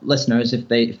your listeners, if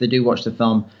they do watch the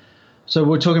film, so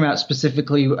we're talking about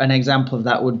specifically an example of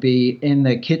that would be in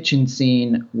the kitchen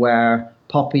scene where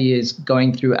Poppy is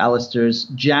going through Alistair's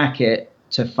jacket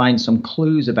to find some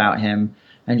clues about him,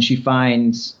 and she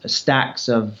finds stacks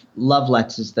of love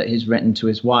letters that he's written to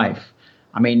his wife.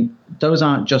 I mean, those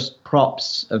aren't just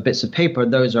props of bits of paper.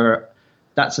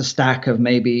 That's a stack of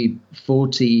maybe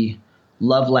 40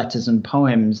 love letters and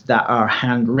poems that are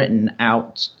handwritten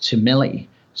out to Millie.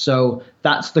 So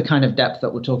that's the kind of depth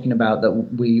that we're talking about that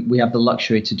we have the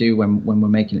luxury to do when we're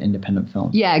making an independent film.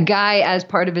 Yeah, Guy, as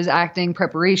part of his acting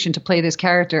preparation to play this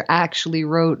character, actually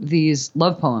wrote these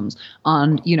love poems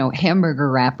on,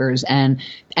 hamburger wrappers and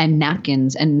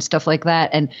napkins and stuff like that.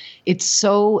 And it's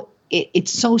so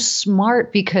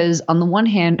smart because on the one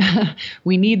hand,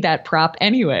 we need that prop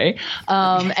anyway.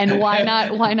 And why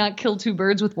not kill two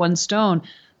birds with one stone?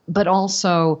 But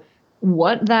also,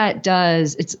 what that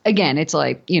does, it's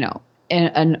like,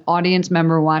 an audience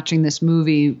member watching this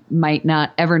movie might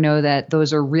not ever know that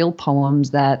those are real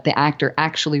poems that the actor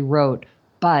actually wrote.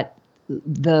 But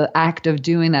the act of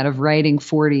doing that, of writing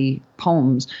 40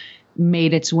 poems,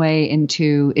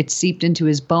 it seeped into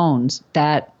his bones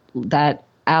that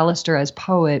Alistair as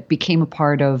poet became a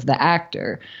part of the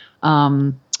actor.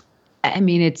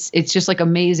 It's just like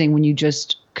amazing when you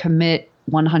just commit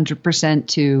 100%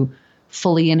 to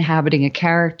fully inhabiting a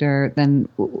character, then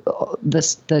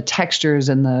the textures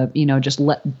and the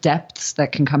depths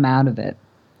that can come out of it.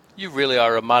 You really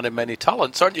are a man of many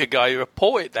talents, aren't you, Guy? You're a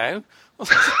poet now.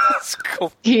 That's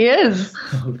cool. He is.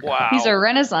 Wow. He's a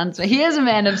renaissance man. He is a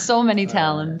man of so many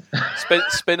talents.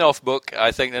 Spin-off book.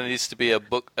 I think there needs to be a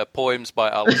poems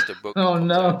by Alistair book. Oh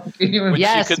no! Which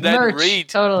yes, you can then merch, read.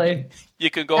 Totally.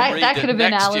 You can go read that could have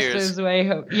been Alistair's way.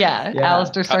 Yeah,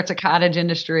 Alistair starts a cottage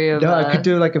industry of. No, I could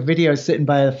do like a video sitting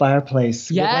by the fireplace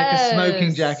with like a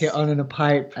smoking jacket on and a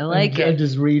pipe. I like it. And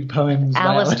just read poems.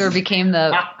 Alistair became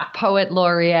the poet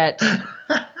laureate.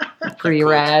 Pretty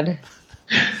rad.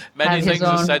 Many things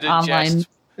are said in jest.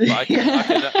 But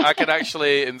I can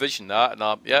actually envision that, and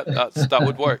that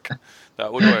would work.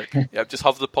 That would work. Yeah, just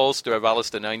have the poster of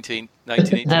Alistair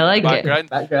 1980 I like background.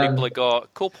 it. People have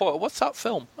got cool poet. What's that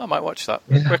film? I might watch that.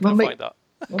 Where can I find that?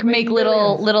 Can make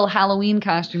little Halloween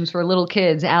costumes for little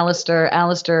kids. Alistair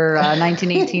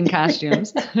 1918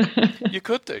 costumes. You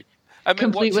could do.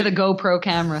 Complete with a GoPro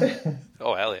camera.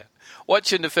 Oh hell yeah!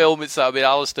 Watching the film,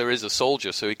 Alistair is a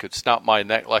soldier, so he could snap my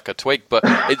neck like a twig, but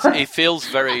he feels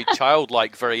very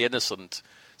childlike, very innocent.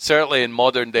 Certainly in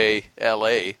modern day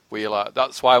LA,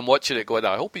 that's why I'm watching it going,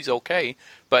 I hope he's okay.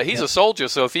 But he's a soldier,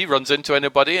 so if he runs into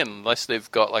anybody, unless they've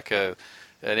got like an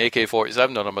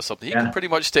AK-47 on him or something, he can pretty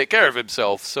much take care of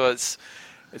himself. So it's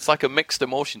like a mixed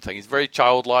emotion thing. He's very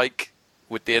childlike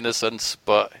with the innocence,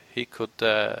 but he could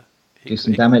do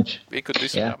some damage. He could do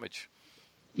some damage.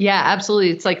 Yeah, absolutely.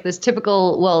 It's like this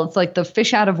typical, it's like the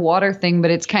fish out of water thing,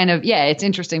 but it's kind of, it's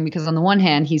interesting because on the one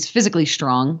hand, he's physically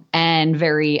strong and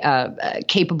very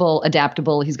capable,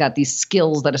 adaptable. He's got these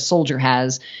skills that a soldier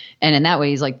has. And in that way,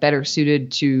 he's like better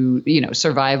suited to,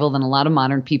 survival than a lot of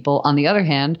modern people. On the other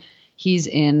hand, he's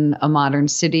in a modern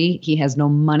city. He has no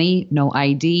money, no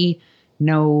ID,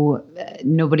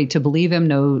 nobody to believe him,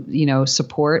 no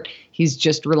support. He's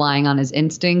just relying on his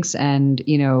instincts and,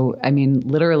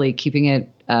 literally keeping it,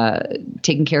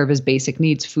 taking care of his basic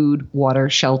needs, food, water,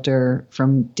 shelter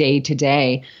from day to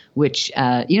day, which,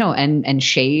 and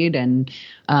shade. And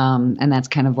that's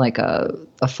kind of like a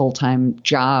full-time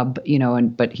job,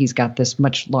 but he's got this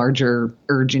much larger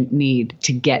urgent need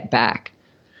to get back.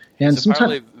 And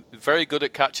apparently very good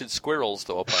at catching squirrels,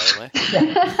 though, apparently.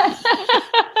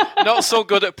 Not so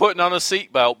good at putting on a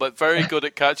seatbelt, but very good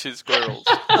at catching squirrels.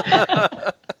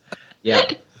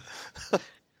 Yeah.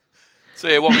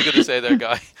 So, what were you going to say there,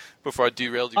 Guy, before I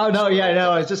derailed you? Oh, no,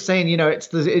 I was just saying,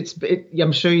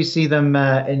 I'm sure you see them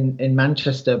in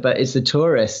Manchester, but it's the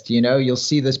tourist, you'll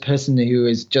see this person who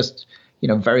is just,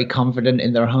 very confident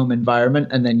in their home environment,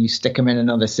 and then you stick them in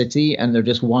another city and they're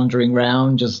just wandering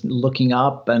around, just looking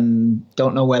up and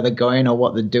don't know where they're going or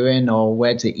what they're doing or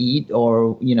where to eat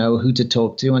or, who to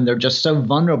talk to. And they're just so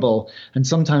vulnerable. And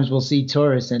sometimes we'll see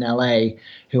tourists in LA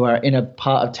who are in a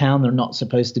part of town they're not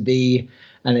supposed to be.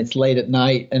 And it's late at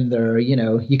night and they're,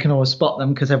 you can always spot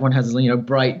them because everyone has,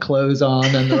 bright clothes on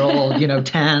and they're all,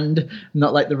 tanned,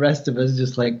 not like the rest of us,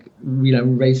 just like,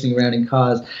 racing around in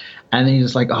cars. And then you're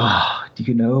just like, oh, do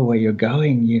you know where you're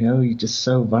going? You know, you're just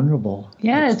so vulnerable.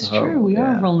 Yeah, it's true. We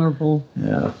are vulnerable.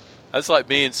 Yeah. That's like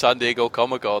me in San Diego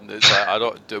Comic-Con. It's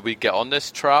like, do we get on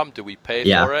this tram? Do we pay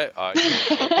for it?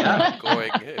 I'm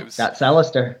going. That's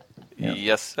Alistair. Yeah.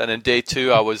 Yes, and in day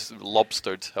 2 I was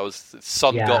lobstered. The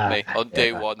sun got me on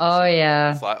day 1. Oh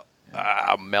yeah. It's like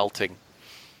I'm melting.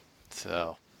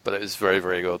 So, but it was very,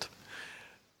 very good.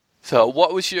 So,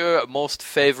 what was your most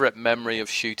favourite memory of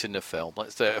shooting the film?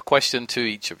 Let's do a question to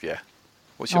each of you.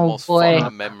 What's your most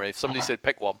fun memory? If somebody said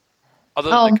pick one, other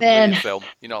than the completed film,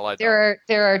 you're not like there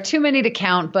are too many to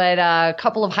count, but a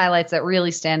couple of highlights that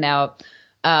really stand out.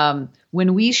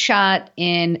 When we shot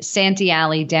in Santee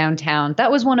Alley downtown,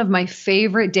 that was one of my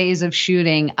favorite days of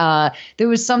shooting. There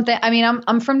was something. I mean,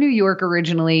 I'm from New York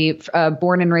originally,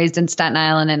 born and raised in Staten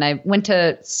Island, and I went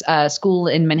to school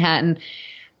in Manhattan.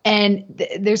 And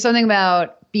there's something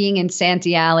about being in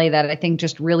Santee Alley that I think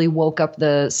just really woke up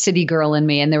the city girl in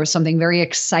me. And there was something very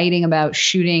exciting about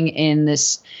shooting in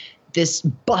this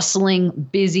bustling,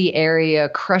 busy area,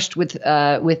 crushed with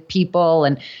people.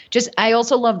 And just, I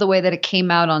also love the way that it came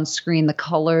out on screen, the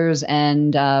colors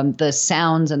and the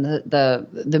sounds and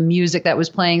the music that was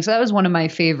playing. So that was one of my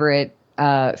favorite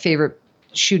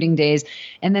shooting days.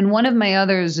 And then one of my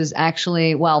others is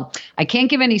actually, well, I can't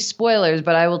give any spoilers,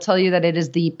 but I will tell you that it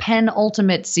is the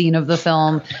penultimate scene of the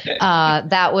film.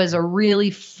 That was a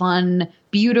really fun,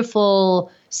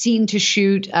 beautiful scene to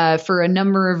shoot for a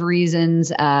number of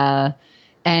reasons.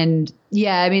 And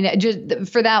yeah, I mean,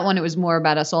 just for that one, it was more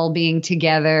about us all being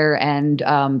together and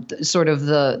sort of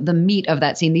the meat of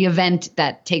that scene, the event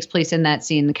that takes place in that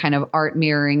scene, the kind of art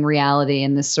mirroring reality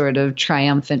and this sort of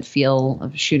triumphant feel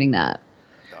of shooting that.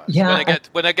 Yeah.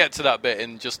 When I get to that bit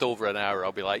in just over an hour,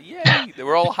 I'll be like, yay, they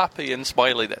were all happy and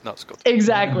smiley. That's good.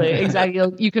 Exactly.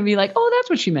 You can be like, oh, that's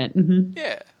what she meant. Mm-hmm.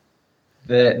 Yeah.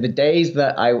 The days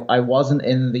that I wasn't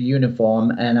in the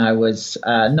uniform and I was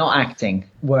not acting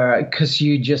were because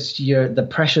the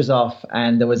pressure's off,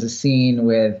 and there was a scene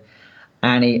with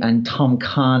Annie and Tom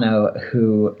Cano,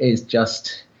 who is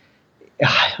just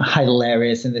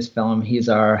hilarious in this film. He's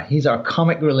our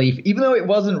comic relief, even though it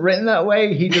wasn't written that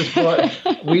way. He just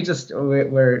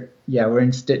we're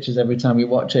in stitches every time we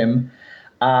watch him.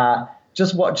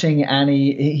 Just watching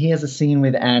Annie, he has a scene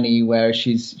with Annie where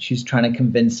she's trying to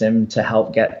convince him to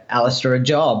help get Alistair a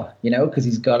job, because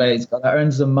he's got to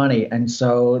earn some money. And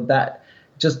so that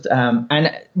just being on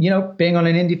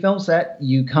an indie film set,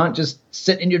 you can't just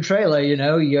sit in your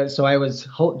trailer, so I was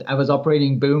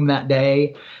operating boom that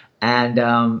day, and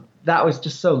that was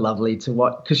just so lovely to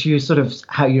watch, because you sort of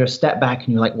you're a step back and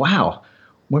you're like, wow,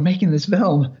 we're making this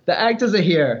film. The actors are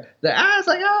here. It's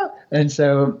like, oh. And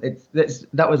so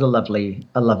that was a lovely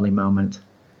moment.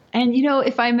 And,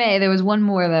 if I may, there was one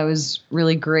more that was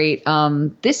really great.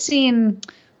 This scene,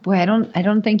 boy, I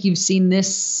don't think you've seen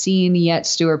this scene yet,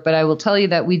 Stuart, but I will tell you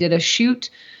that we did a shoot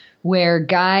where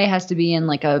Guy has to be in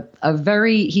like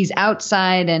he's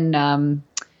outside and,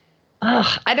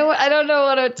 I don't know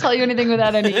how to tell you anything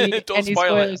without any don't spoil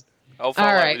spoilers. It. All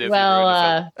right.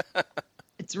 Well,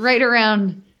 it's right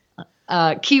around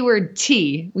keyword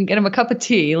tea. We get him a cup of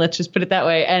tea. Let's just put it that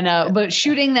way. And but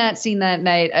shooting that scene that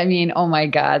night, I mean, oh my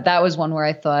God, that was one where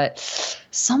I thought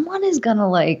someone is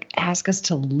gonna ask us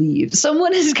to leave.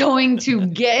 Someone is going to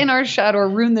get in our shot or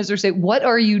ruin this or say, "What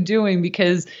are you doing?"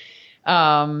 Because,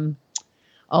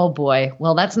 oh boy,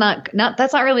 well that's not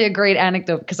really a great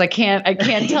anecdote, because I can't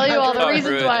tell you all the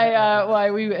reasons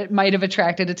why we might have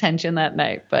attracted attention that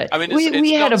night. But I mean,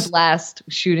 we had a blast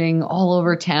shooting all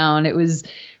over town. It was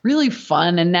really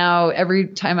fun. And now every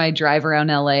time I drive around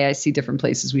LA, I see different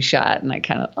places we shot, and I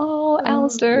kind of,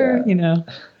 Alistair, I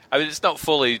mean, it's not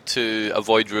fully to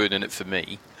avoid ruining it for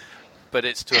me, but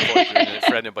it's to avoid ruining it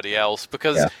for anybody else,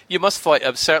 because you must fight.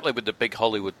 Certainly with the big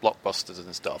Hollywood blockbusters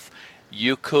and stuff,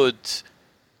 you could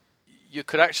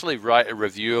actually write a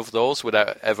review of those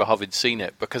without ever having seen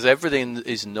it, because everything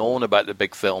is known about the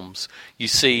big films. You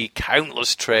see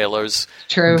countless trailers,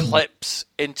 clips,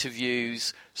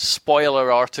 interviews,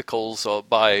 spoiler articles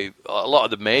by a lot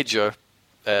of the major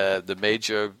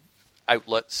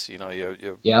outlets.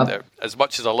 As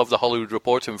much as I love the Hollywood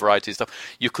Reporter and Variety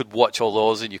stuff, you could watch all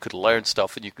those and you could learn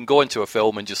stuff, and you can go into a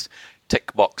film and just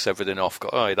tick box everything off. Go,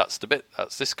 oh, that's the bit.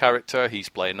 That's this character. He's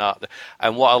playing that.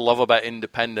 And what I love about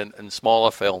independent and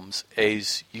smaller films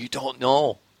is you don't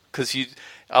know, because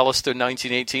Alistair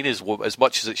 1918 is, as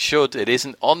much as it should, it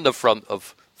isn't on the front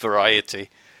of Variety,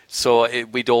 so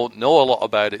we don't know a lot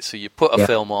about it. So you put a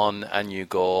film on and you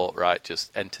go, right, just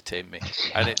entertain me.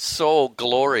 And it's so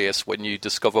glorious when you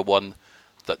discover one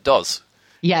that does.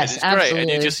 Yes, it's absolutely.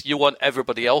 great, and you want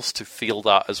everybody else to feel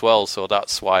that as well. So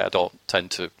that's why I don't tend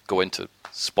to go into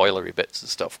spoilery bits and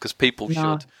stuff, because people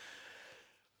should.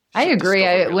 I agree.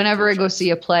 Whenever I go see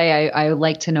a play, I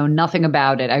like to know nothing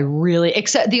about it.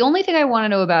 Except the only thing I want to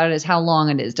know about it is how long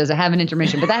it is. Does it have an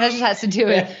intermission? But that just has to do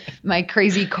with my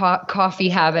crazy coffee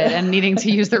habit and needing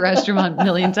to use the restroom a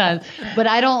million times. But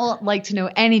I don't like to know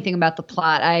anything about the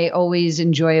plot. I always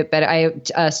enjoy it better.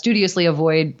 I studiously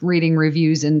avoid reading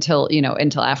reviews until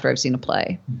after I've seen a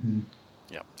play. Mm-hmm.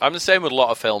 Yeah, I'm the same with a lot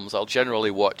of films. I'll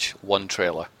generally watch one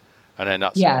trailer. And then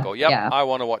that's when I go, I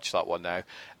want to watch that one now.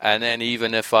 And then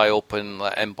even if I open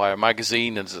Empire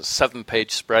magazine and there's a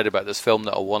 7-page spread about this film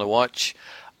that I want to watch,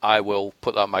 I will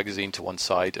put that magazine to one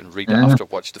side and read it after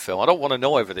I've watched the film. I don't want to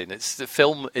know everything. The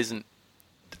film isn't.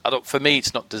 For me,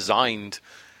 it's not designed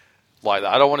like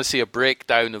that. I don't want to see a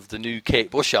breakdown of the new Kate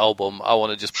Bush album. I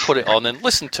want to just put it on and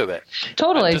listen to it.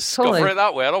 Totally, and discover it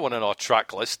that way. I don't want to know a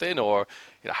track listing or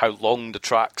how long the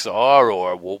tracks are,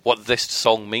 or what this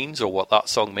song means, or what that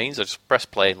song means. I just press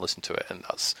play and listen to it, and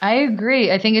that's. I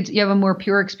agree. I think you have a more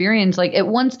pure experience. Like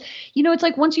it's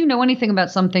like once you know anything about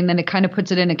something, then it kind of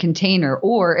puts it in a container,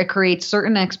 or it creates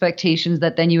certain expectations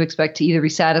that then you expect to either be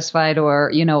satisfied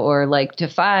or like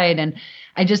defied. And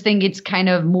I just think it's kind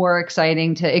of more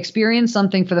exciting to experience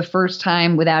something for the first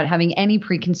time without having any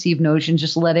preconceived notions.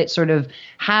 Just let it sort of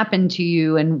happen to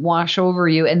you and wash over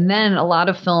you. And then a lot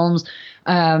of films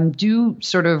do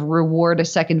sort of reward a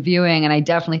second viewing. And I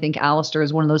definitely think Alistair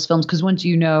is one of those films, because once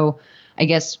you know, I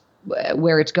guess,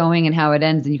 where it's going and how it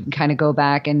ends, then you can kind of go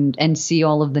back and see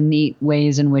all of the neat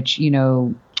ways in which,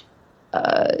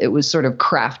 it was sort of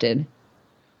crafted.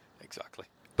 Exactly.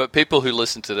 But people who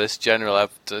listen to this generally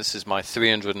this is my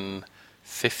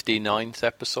 359th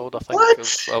episode, I think,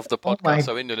 of the podcast.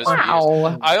 I've been doing this for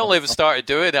years. I only ever started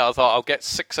doing it. I thought I'll get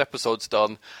 6 episodes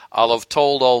done. I'll have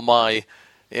told all my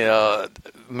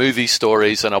movie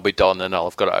stories and I'll be done and I'll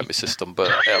have got it out of my system.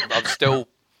 But I'm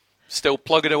still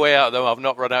plugging away at them. I've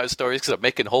not run out of stories because I'm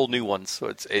making whole new ones.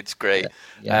 So it's great.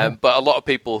 Yeah. But a lot of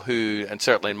people who, and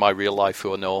certainly in my real life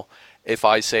who I know, if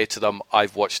I say to them,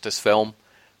 I've watched this film,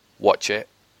 watch it,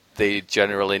 they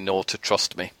generally know to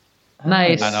trust me.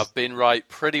 Nice. And I've been right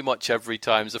pretty much every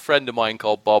time. There's a friend of mine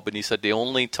called Bob, and he said the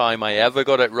only time I ever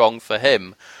got it wrong for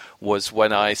him was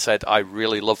when I said I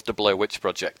really loved the Blair Witch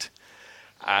Project.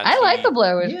 And I like the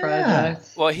Blair Witch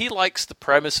Project. Well, he likes the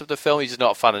premise of the film. He's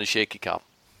not a fan of the shaky cam.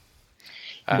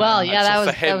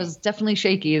 That was definitely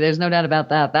shaky. There's no doubt about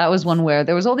that. That was one where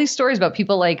there was all these stories about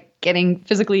people like getting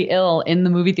physically ill in the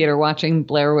movie theater watching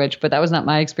Blair Witch, but that was not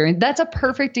my experience. That's a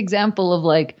perfect example of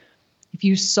like, if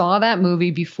you saw that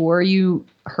movie before you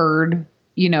heard,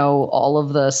 all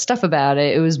of the stuff about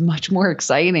it, it was much more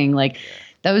exciting. Like,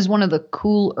 that was one of the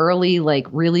cool early, like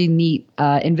really neat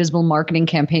invisible marketing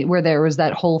campaign where there was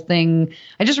that whole thing.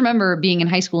 I just remember being in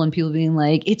high school and people being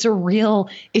like, it's a real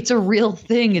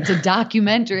thing. It's a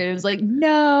documentary. And it was like,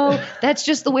 no, that's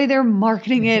just the way they're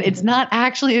marketing it. It's not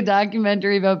actually a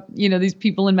documentary about, these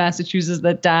people in Massachusetts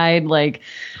that died.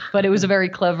 But it was a very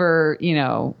clever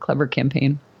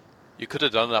campaign. You could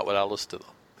have done that with Alistair, though.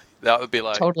 That would be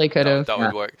like... Totally could have. That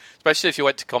would work. Especially if you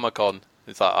went to Comic-Con.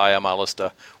 It's like, I am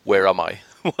Alistair. Where am I?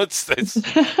 What's this?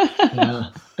 Yeah.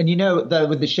 And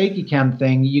with the shaky cam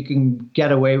thing, you can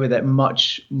get away with it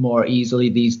much more easily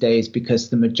these days because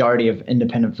the majority of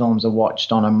independent films are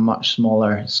watched on a much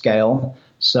smaller scale.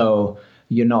 So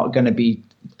you're not going to be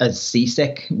as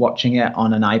seasick watching it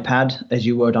on an iPad as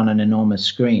you would on an enormous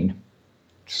screen.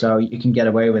 So you can get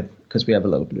away with, because we have a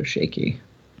little bit of shaky.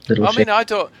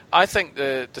 I think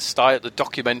the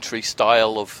documentary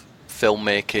style of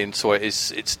filmmaking, so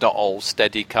it's not all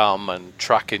steady cam and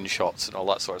tracking shots and all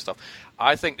that sort of stuff.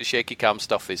 I think the shaky cam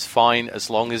stuff is fine as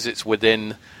long as it's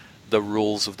within the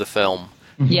rules of the film.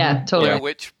 Yeah, totally. Blair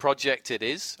Witch Project it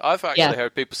is. I've actually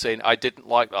heard people saying I didn't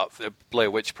like that Blair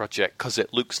Witch Project because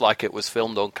it looks like it was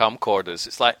filmed on camcorders.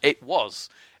 It's like it was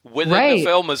within the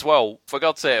film as well. For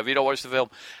God's sake, have you not watched the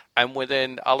film? And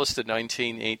within Alistair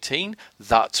 1918,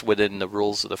 that's within the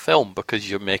rules of the film because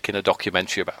you're making a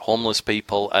documentary about homeless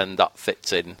people and that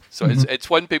fits in. So it's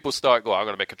when people start going, I'm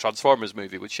going to make a Transformers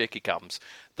movie with shaky cams.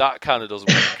 That kind of doesn't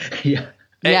work.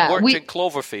 It worked in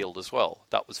Cloverfield as well.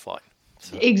 That was fine.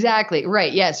 So. Exactly.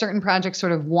 Right. Yeah. Certain projects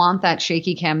sort of want that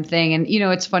shaky cam thing. And,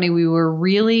 it's funny. We were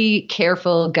really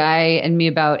careful, Guy and me,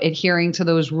 about adhering to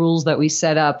those rules that we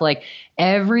set up. Like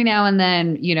every now and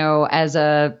then, as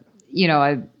a,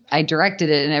 I directed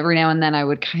it, and every now and then I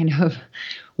would kind of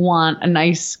want a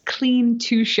nice clean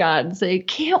 2-shot and say,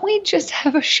 can't we just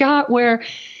have a shot where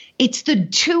it's the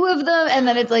two of them. And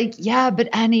then it's like, yeah, but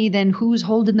Annie, then who's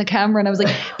holding the camera? And I was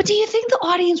like, but do you think the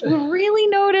audience will really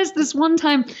notice this one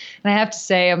time? And I have to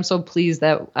say, I'm so pleased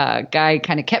that Guy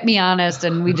kind of kept me honest.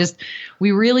 And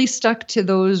we really stuck to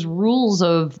those rules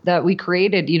of that we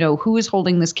created, you know, who is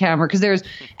holding this camera? Because there's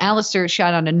Alistair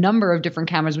shot on a number of different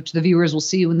cameras, which the viewers will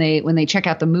see when they check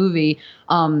out the movie.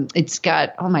 It's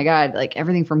got, oh my God, like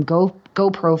everything from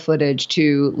GoPro footage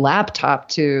to laptop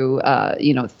to,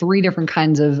 3 different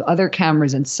kinds of other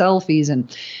cameras and selfies.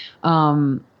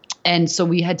 And so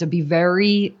we had to be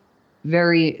very,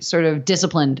 very sort of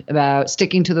disciplined about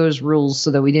sticking to those rules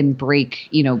so that we didn't break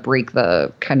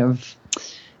the kind of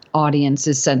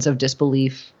audience's sense of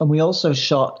disbelief. And we also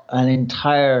shot an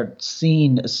entire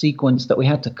a sequence that we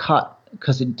had to cut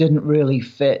because it didn't really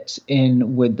fit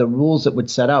in with the rules that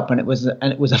would set up. And it was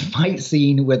a fight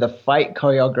scene with a fight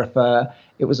choreographer.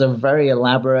 It was a very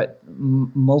elaborate,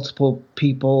 multiple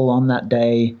people on that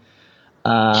day.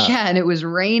 And it was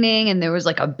raining and there was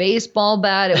like a baseball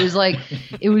bat. It was like,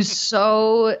 it was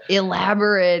so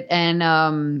elaborate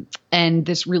and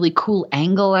this really cool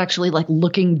angle, actually, like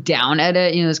looking down at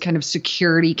it, you know, this kind of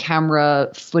security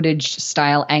camera footage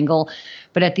style angle.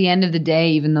 But at the end of the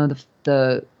day, even though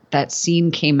that scene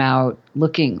came out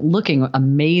looking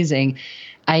amazing,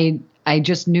 I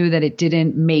just knew that it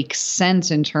didn't make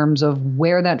sense in terms of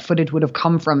where that footage would have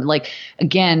come from. Like,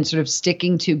 again, sort of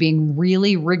sticking to being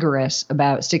really rigorous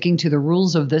about sticking to the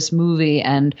rules of this movie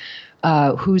and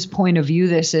whose point of view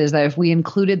this is, that if we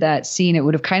included that scene, it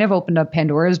would have kind of opened up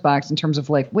Pandora's box in terms of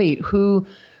like, wait, who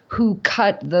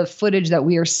cut the footage that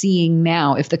we are seeing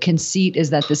now? If the conceit is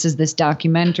that this is this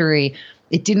documentary,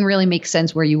 it didn't really make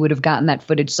sense where you would have gotten that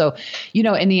footage. So, you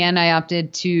know, in the end, I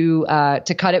opted to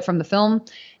cut it from the film.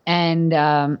 And,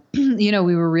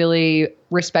 we were really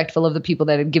respectful of the people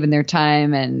that had given their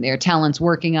time and their talents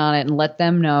working on it and let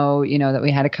them know, you know, that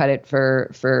we had to cut it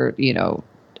for the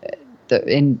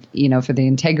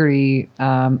integrity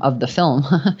of the film.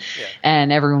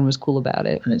 And everyone was cool about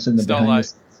it. And it's in the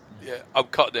behind. Yeah, I'm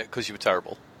cutting it because you were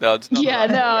terrible. No, it's not. Yeah,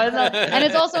 no, it's not. And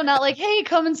it's also not like, hey,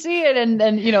 come and see it.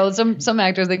 And you know, some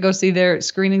actors, they go see their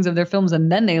screenings of their films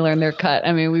and then they learn their cut.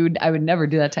 I mean, I would never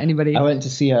do that to anybody. I went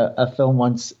to see a film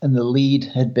once and the lead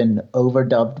had been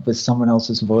overdubbed with someone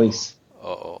else's voice.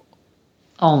 Oh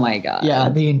my God. Yeah,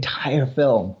 the entire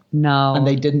film. No. And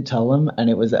they didn't tell them, and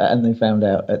they found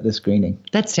out at the screening.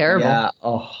 That's terrible. Yeah.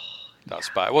 That's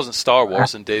bad. It wasn't Star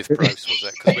Wars and Dave Prowse, was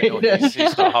it? Because we know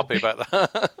he's not happy about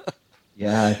that.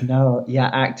 Yeah, no,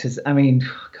 yeah, actors. I mean,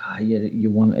 God,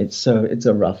 you want it's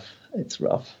rough.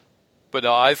 But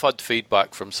no, I've had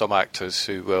feedback from some actors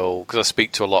who will, because I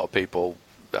speak to a lot of people,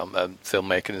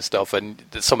 filmmaking and stuff, and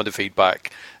some of the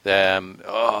feedback,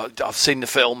 I've seen the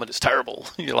film and it's terrible.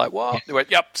 You're like, what? They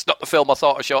went, yep, it's not the film I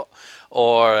thought I shot.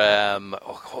 Or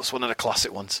what's one of the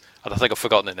classic ones? And I think I've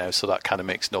forgotten it now, so that kind of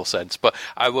makes no sense. But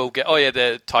I will get,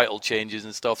 the title changes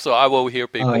and stuff. So I will hear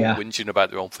people whinging about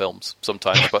their own films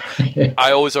sometimes. But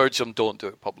I always urge them, don't do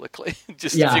it publicly.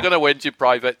 If you're going to whinge in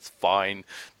private, it's fine.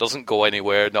 Doesn't go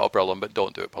anywhere, not a problem, but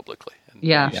don't do it publicly. And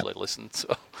usually listen.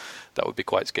 So that would be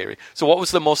quite scary. So what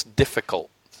was the most difficult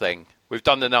thing? We've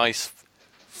done the nice,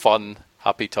 fun,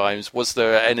 happy times. Was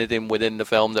there anything within the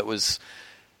film that was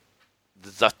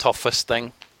the toughest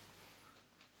thing?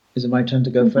 Is it my turn to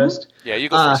go first? Yeah, you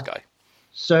go first, Guy.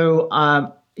 So, I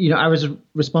was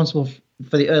responsible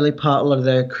for the early part, a lot of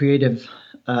the creative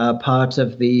part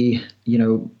of the,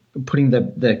 putting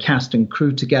the cast and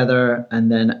crew together.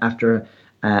 And then after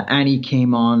Annie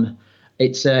came on,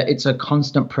 it's a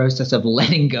constant process of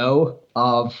letting go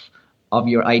of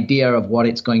your idea of what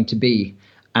it's going to be.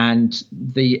 And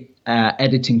the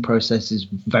editing process is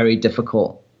very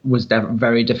difficult. Was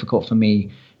very difficult for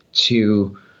me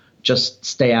to just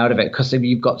stay out of it, because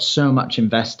you've got so much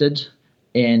invested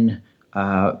in,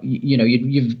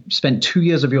 you've spent 2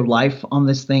 years of your life on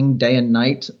this thing, day and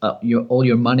night, all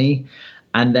your money,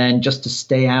 and then just to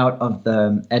stay out of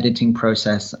the editing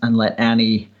process and let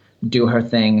Annie do her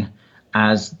thing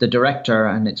as the director.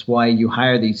 And it's why you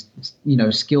hire these,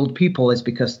 skilled people, is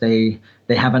because they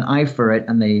have an eye for it,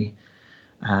 and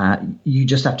you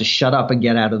just have to shut up and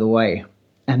get out of the way.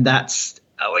 And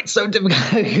it's so difficult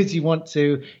because you want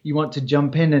to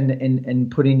jump in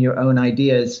and put in your own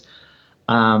ideas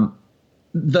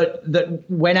that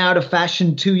went out of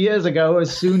fashion 2 years ago.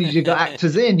 As soon as you got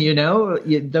actors in,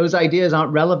 those ideas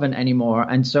aren't relevant anymore.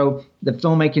 And so the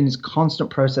filmmaking is a constant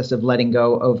process of letting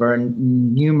go over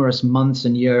numerous months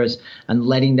and years and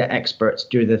letting the experts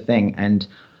do the thing. And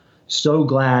so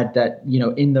glad that,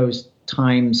 in those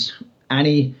times,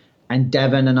 Annie and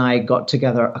Devin and I got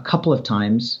together a couple of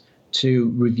times to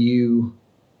review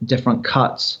different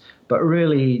cuts, but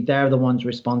really they're the ones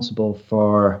responsible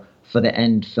for the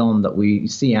end film that we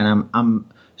see. And I'm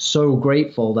so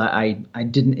grateful that I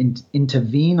didn't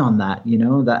intervene on that,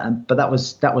 but that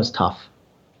was tough.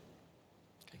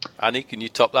 Annie, can you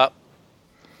top that?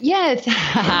 Yeah,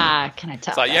 can I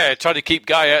top that? Yeah, trying to keep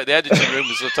Guy out of the editing room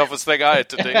was the toughest thing I had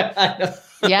to do.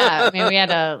 Yeah, I mean, we had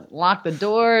to lock the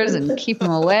doors and keep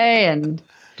him away and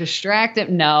distract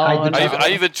him. No. I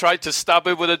even tried to stab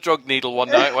him with a drug needle one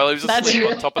night while he was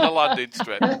asleep on top of the landing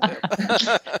strip.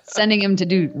 Sending him to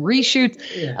do reshoots.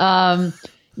 Yeah.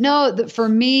 For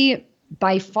me,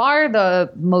 by far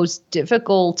the most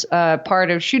difficult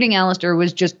part of shooting Alistair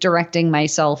was just directing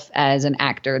myself as an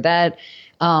actor. That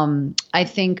I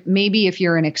think maybe if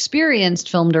you're an experienced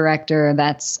film director,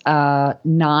 that's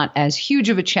not as huge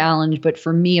of a challenge. But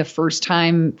for me, a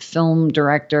first-time film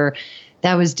director,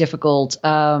 that was difficult.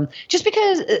 Just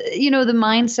because, the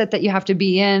mindset that you have to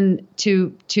be in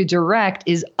to direct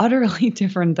is utterly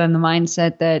different than the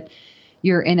mindset that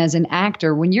you're in as an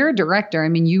actor. When you're a director, I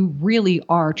mean, you really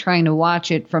are trying to watch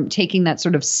it from taking that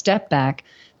sort of step back,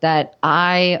 that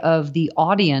eye of the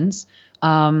audience.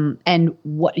 And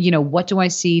what do I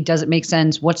see? Does it make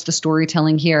sense? What's the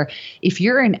storytelling here? If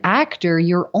you're an actor,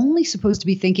 you're only supposed to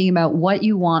be thinking about what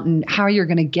you want and how you're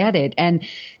going to get it. And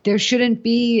there shouldn't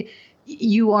be,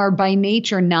 you are by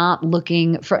nature not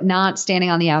standing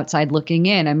on the outside looking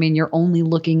in. I mean, you're only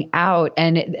looking out,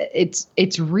 and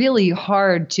it's really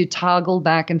hard to toggle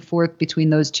back and forth between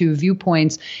those two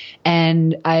viewpoints.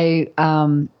 And I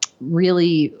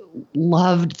really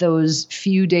loved those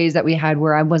few days that we had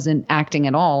where I wasn't acting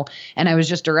at all and I was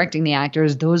just directing the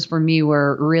actors. Those for me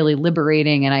were really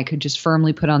liberating, and I could just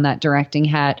firmly put on that directing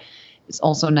hat. It's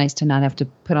also nice to not have to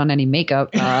put on any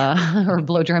makeup or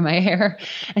blow dry my hair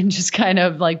and just kind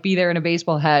of like be there in a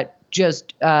baseball hat,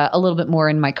 just a little bit more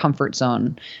in my comfort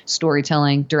zone,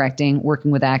 storytelling, directing,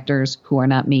 working with actors who are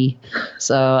not me.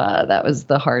 So that was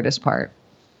the hardest part.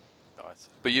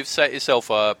 But you've set yourself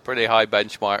a pretty high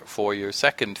benchmark for your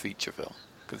second feature film,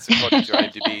 because according to your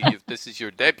IMDb, this is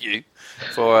your debut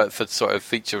for sort of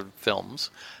feature films.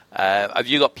 Have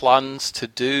you got plans to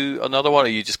do another one, or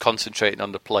are you just concentrating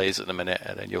on the plays at the minute,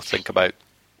 and then you'll think about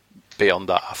beyond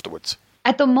that afterwards?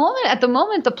 At the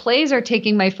moment, the plays are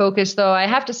taking my focus, though. I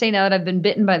have to say, now that I've been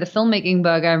bitten by the filmmaking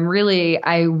bug,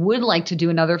 I would like to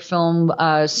do another film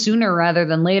sooner rather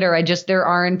than later.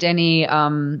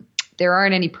 There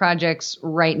aren't any projects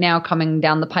right now coming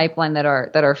down the pipeline that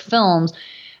are films.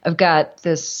 I've got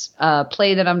this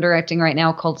play that I'm directing right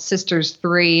now called Sisters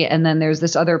 3, and then there's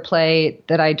this other play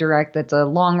that I direct that's a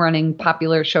long-running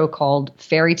popular show called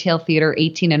Fairy Tale Theater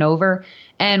 18 and Over.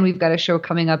 And we've got a show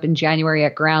coming up in January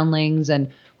at Groundlings,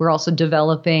 and we're also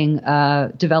developing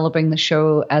the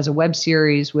show as a web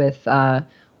series with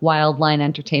Wildline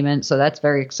Entertainment, so that's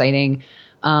very exciting.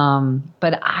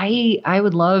 But I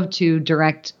would love to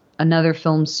direct another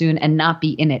film soon and not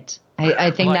be in it. I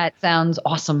think that sounds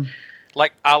awesome.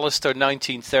 Like Alistair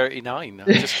 1939.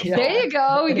 There you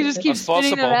go. We can just keep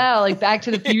spinning it out, like Back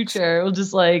to the Future. We'll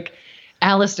just like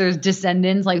Alistair's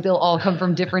descendants, like they'll all come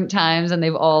from different times and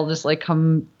they've all just like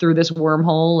come through this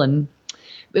wormhole. And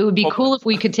it would be cool if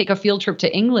we could take a field trip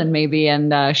to England maybe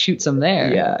and shoot some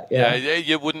there. Yeah,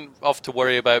 you wouldn't have to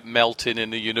worry about melting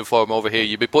in the uniform over here.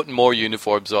 You'd be putting more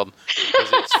uniforms on because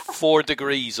it's 4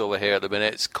 degrees over here at the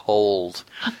minute. It's cold.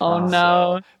 Oh,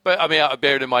 no. But I mean,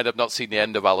 bearing in mind I've not seen the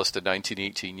end of Alistair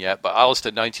 1918 yet, but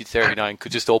Alistair 1939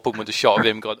 could just open with a shot of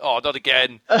him going, "Oh, not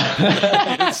again."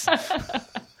 At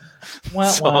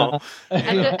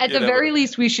the very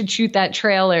least, we should shoot that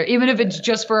trailer, even if it's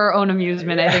just for our own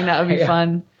amusement. I think that would be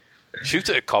fun. Shoot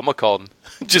it at Comic-Con.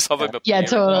 Just have him. Yeah,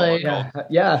 totally.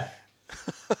 Yeah.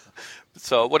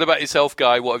 So, what about yourself,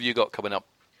 Guy? What have you got coming up?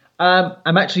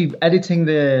 I'm actually editing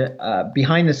the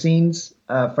behind the scenes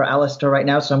for Alistair right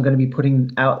now, so I'm going to be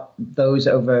putting out those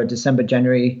over December,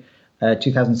 January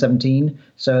 2017.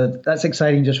 So that's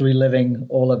exciting, just reliving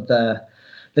all of the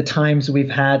times we've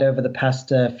had over the past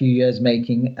few years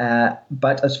making.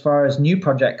 But as far as new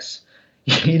projects,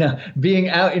 being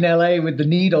out in LA with the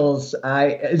Needles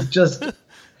has just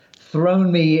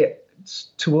thrown me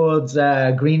towards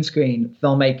green screen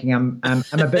filmmaking. I'm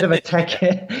a bit of a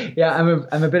techie. Yeah,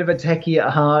 I'm a bit of a techie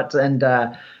at heart, and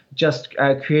just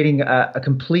creating a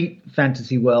complete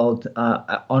fantasy world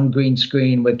on green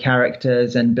screen with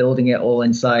characters and building it all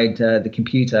inside the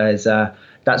computer is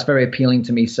that's very appealing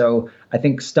to me. So I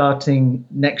think starting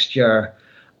next year,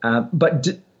 but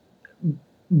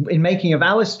in making of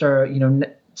Alistair,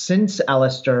 since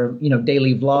Alistair,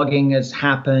 daily vlogging has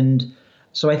happened.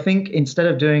 So I think instead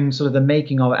of doing sort of the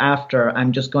making of after,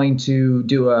 I'm just going to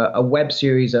do a web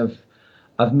series of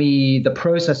me, the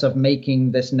process of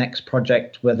making this next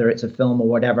project, whether it's a film or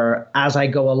whatever, as I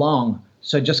go along.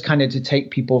 So just kind of to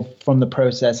take people from the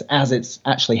process as it's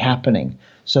actually happening.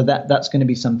 So that's going to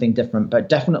be something different, but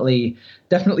definitely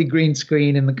green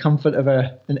screen in the comfort of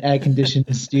an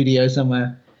air-conditioned studio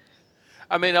somewhere.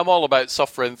 I mean, I'm all about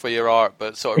suffering for your art,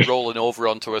 but sort of rolling over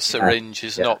onto a syringe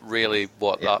is not really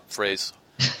what that phrase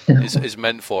is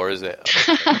meant for, is it?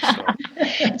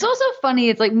 It's also funny.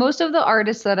 It's like most of the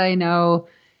artists that I know,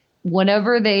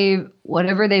 whatever they've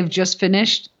just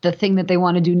finished, the thing that they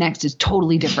want to do next is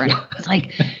totally different. It's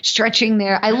like stretching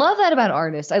there. I love that about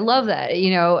artists. I love that.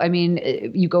 I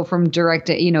mean, you go from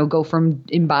go from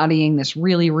embodying this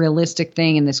really realistic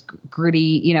thing and this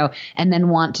gritty, and then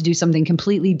want to do something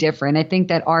completely different. I think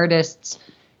that artists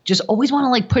just always want to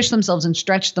like push themselves and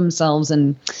stretch themselves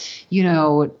and,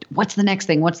 what's the next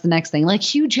thing? What's the next thing? Like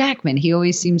Hugh Jackman,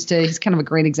 he's kind of a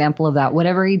great example of that.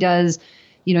 Whatever he does,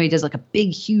 he does like a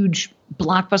big, huge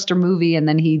blockbuster movie and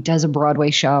then he does a Broadway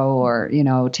show or,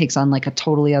 takes on like a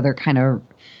totally other kind of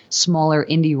smaller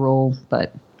indie role.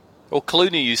 But well,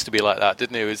 Clooney used to be like that,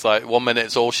 didn't he? It was like 1 minute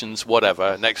it's Oceans,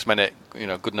 whatever. Next minute,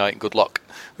 good night and good luck.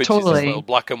 Which is this little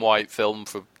black and white film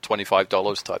for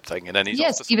 $25 type thing. And then he's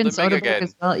off to something big again.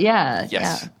 As well. Yeah.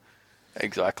 Yes,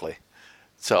 exactly.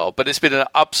 So, but it's been an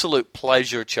absolute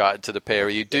pleasure chatting to the pair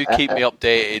of you. Do keep me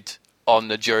updated on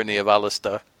the journey of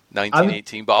Alistair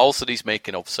 1918, but also these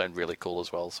making of sound really cool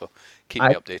as well. So keep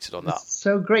me updated on that.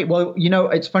 So great. Well,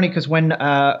 it's funny because when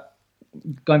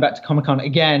going back to Comic-Con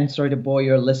again, sorry to bore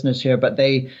your listeners here, but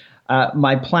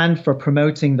my plan for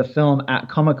promoting the film at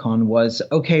Comic-Con was,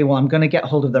 okay, well, I'm going to get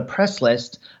hold of the press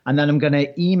list and then I'm going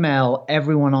to email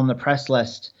everyone on the press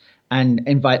list and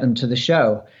invite them to the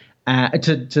show, to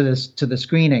the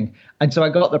screening. And so I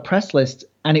got the press list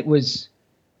and it was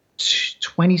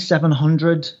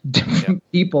 2,700 different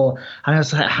people. And I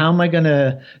was like, how am I going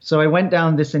to? So I went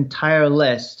down this entire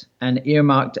list and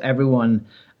earmarked everyone.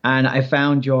 And I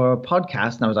found your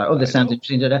podcast and I was like, oh, this sounds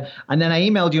interesting. And then I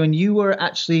emailed you and you were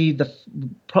actually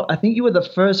I think you were the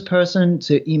first person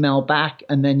to email back.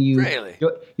 And then you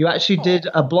actually did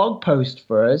a blog post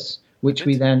for us, which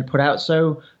we then put out.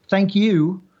 So thank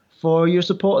you for your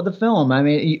support of the film. I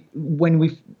mean,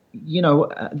 when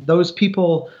those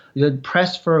people, the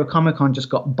press for Comic-Con just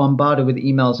got bombarded with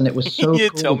emails and it was so cool.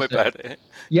 Tell me about it.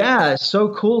 Yeah, it's so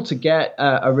cool to get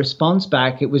a response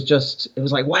back. It was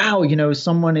like, wow,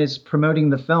 someone is promoting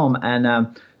the film.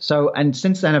 And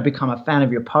since then I've become a fan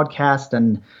of your podcast.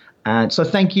 And so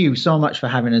thank you so much for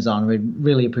having us on. We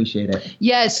really appreciate it.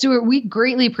 Yeah, Stuart, we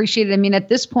greatly appreciate it. I mean, at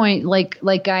this point, like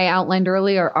Guy outlined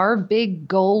earlier, our big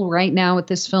goal right now with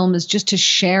this film is just to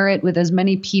share it with as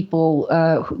many people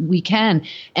we can.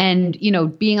 And,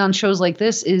 being on shows like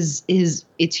this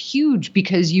it's huge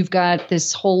because you've got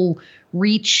this whole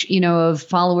reach, of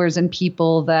followers and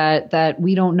people that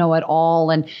we don't know at all.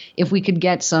 And if we could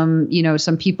get some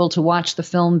people to watch the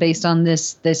film based on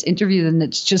this interview,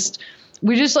 then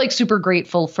we're just like super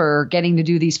grateful for getting to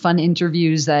do these fun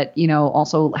interviews that,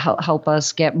 also help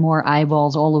us get more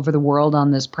eyeballs all over the world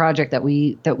on this project that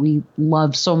we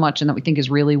love so much and that we think is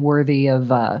really worthy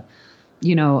of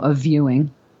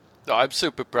viewing. No, I'm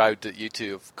super proud that you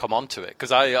two have come onto it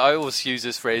because I always use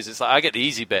this phrase. It's like I get the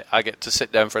easy bit. I get to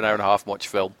sit down for an hour and a half and watch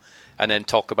film and then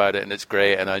talk about it and it's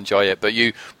great and I enjoy it. But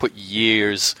you put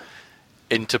years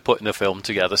into putting a film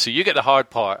together. So you get the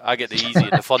hard part. I get the easy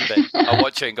and the fun bit. I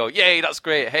watch it and go, yay, that's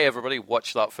great. Hey, everybody,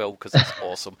 watch that film because it's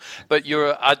awesome. But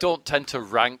I don't tend to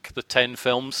rank the 10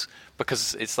 films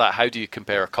because it's like, how do you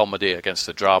compare a comedy against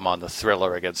a drama and a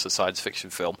thriller against a science fiction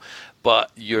film?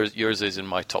 But yours is in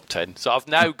my top 10. So I've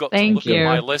now got to look at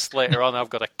my list later on. I've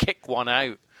got to kick one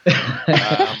out.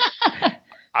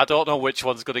 I don't know which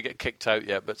one's going to get kicked out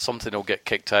yet, but something will get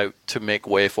kicked out to make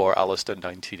way for Alistair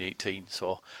 1918.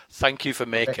 So thank you for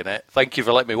making it. Thank you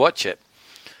for letting me watch it.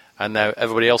 And now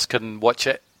everybody else can watch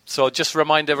it. So just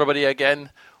remind everybody again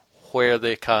where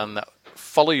they can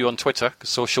follow you on Twitter, because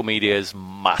social media is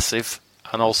massive,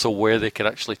 and also where they can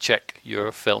actually check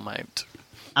your film out.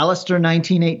 Alistair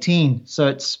 1918. So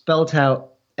it's spelled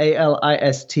out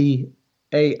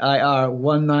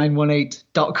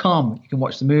ALISTAIR1918.com. You can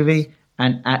watch the movie.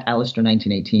 And at Alistair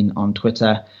 1918 on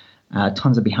Twitter.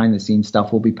 Tons of behind-the-scenes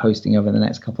stuff we'll be posting over the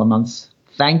next couple of months.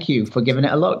 Thank you for giving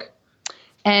it a look.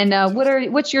 And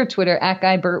what's your Twitter? At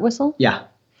Guy Birtwistle? Yeah.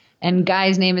 And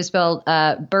Guy's name is spelled,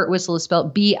 Birtwistle is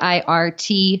spelled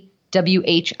BIRTWHISTLE.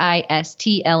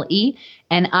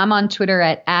 And I'm on Twitter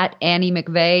at Annie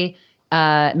McVey.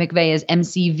 McVey is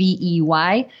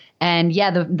MCVEY. And yeah,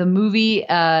 the movie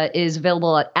is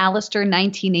available at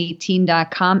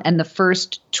Alistair1918.com, and the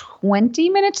first 20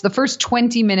 minutes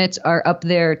are up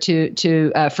there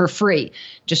to for free,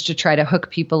 just to try to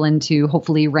hook people into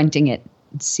hopefully renting it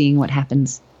and seeing what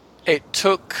happens. It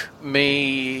took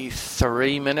me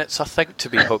 3 minutes, I think, to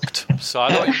be hooked. So I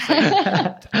don't even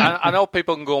think... I know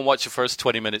people can go and watch the first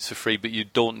 20 minutes for free, but you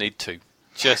don't need to.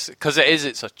 Just because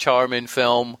it's a charming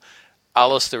film.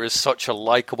 Alistair is such a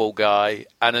likable guy,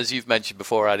 and as you've mentioned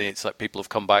before, Annie, it's like people have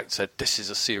come back and said, this is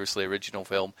a seriously original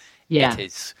film. Yeah. It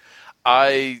is.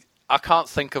 I can't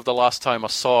think of the last time I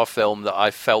saw a film that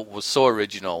I felt was so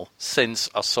original since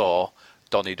I saw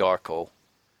Donnie Darko.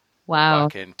 Wow.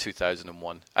 Back in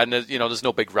 2001. And there's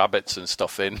no big rabbits and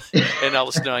stuff in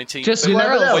Alistair 19. Just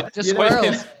squirrels.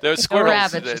 Squirrels. There's squirrels. No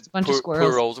rabbits, just a bunch of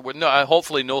squirrels.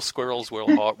 Hopefully no squirrels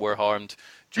were harmed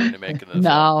during the making of the film.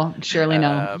 No, surely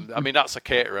no. I mean, that's a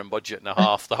catering budget and a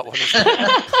half, that one.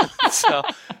 So,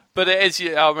 but it is,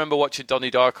 I remember watching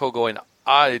Donnie Darko going,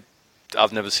 I've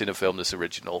never seen a film this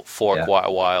original for quite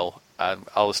a while, and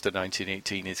Alistair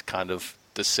 1918 is kind of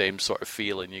the same sort of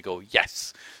feeling. You go,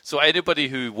 yes. So anybody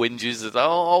who whinges that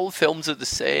all films are the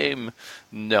same,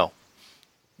 no.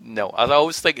 I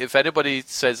always think if anybody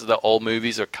says that all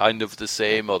movies are kind of the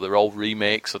same, or they're all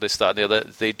remakes, or this, that, and the other,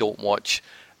 they don't watch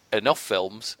enough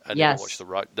films, and they don't watch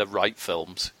the right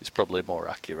films. Is probably more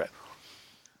accurate.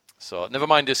 So never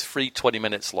mind this free 20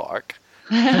 minutes lark.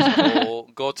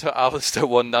 Go to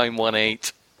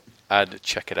Alistair1918 and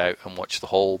check it out and watch the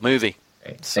whole movie.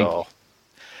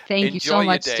 Thank you so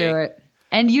much, Stuart.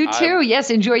 And you too. Yes,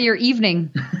 enjoy your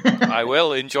evening. I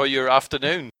will. Enjoy your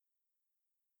afternoon.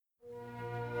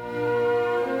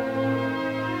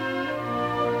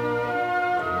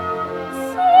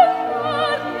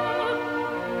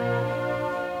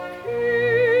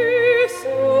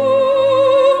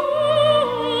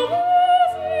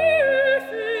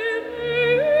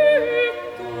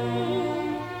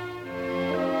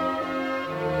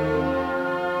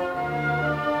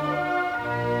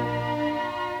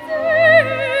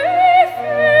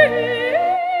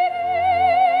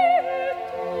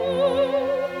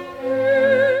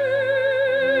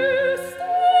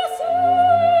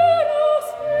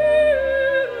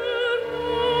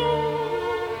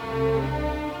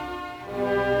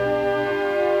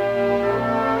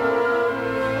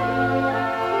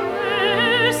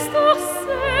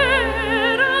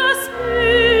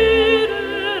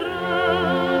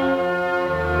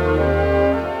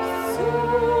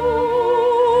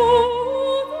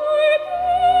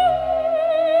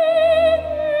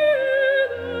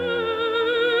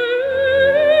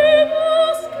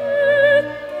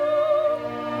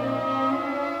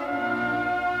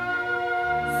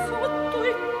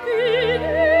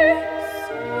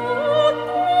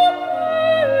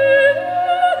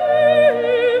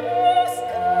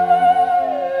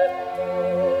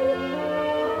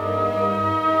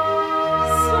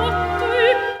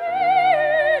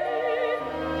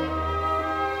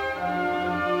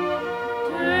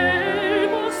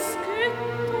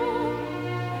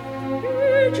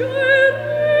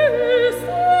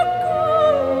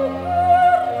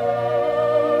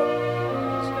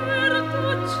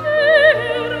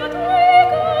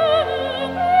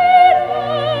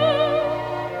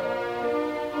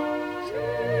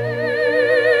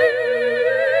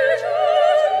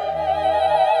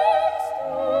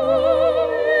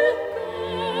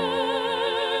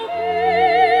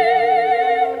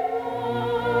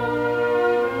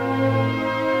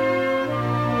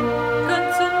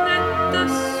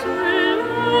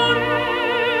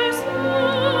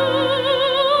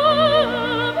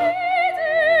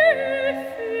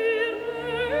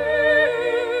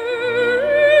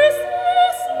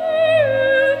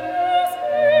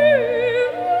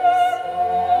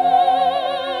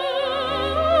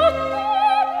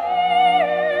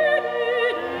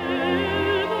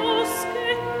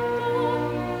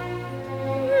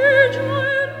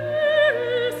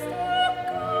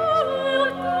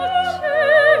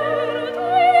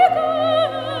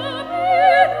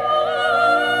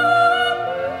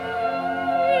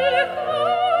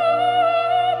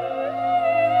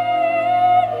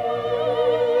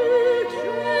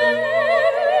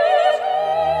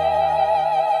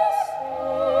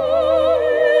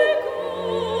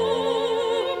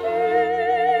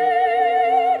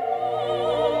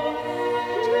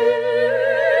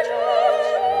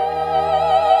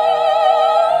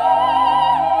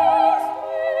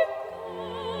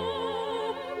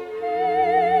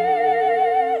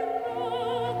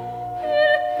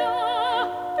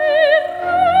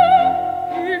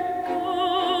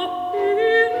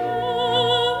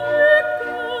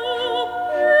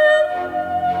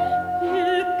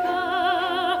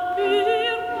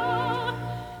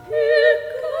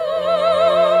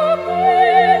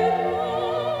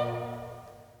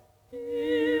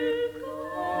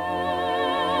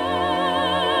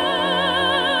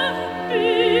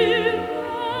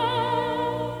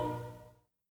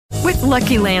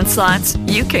 Lucky Land Slots,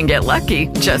 you can get lucky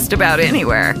just about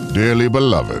anywhere. Dearly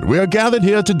beloved, we are gathered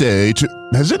here today to...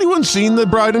 Has anyone seen the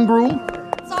bride and groom?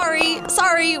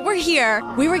 Sorry, we're here.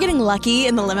 We were getting lucky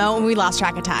in the limo and we lost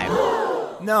track of time.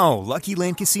 No, Lucky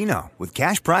Land Casino, with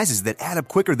cash prizes that add up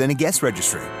quicker than a guest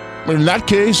registry. In that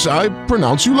case, I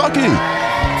pronounce you lucky.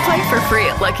 Play for free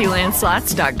at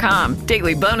LuckyLandSlots.com.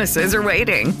 Daily bonuses are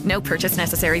waiting. No purchase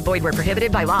necessary. Void where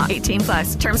prohibited by law.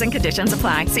 18+. Terms and conditions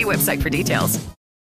apply. See website for details.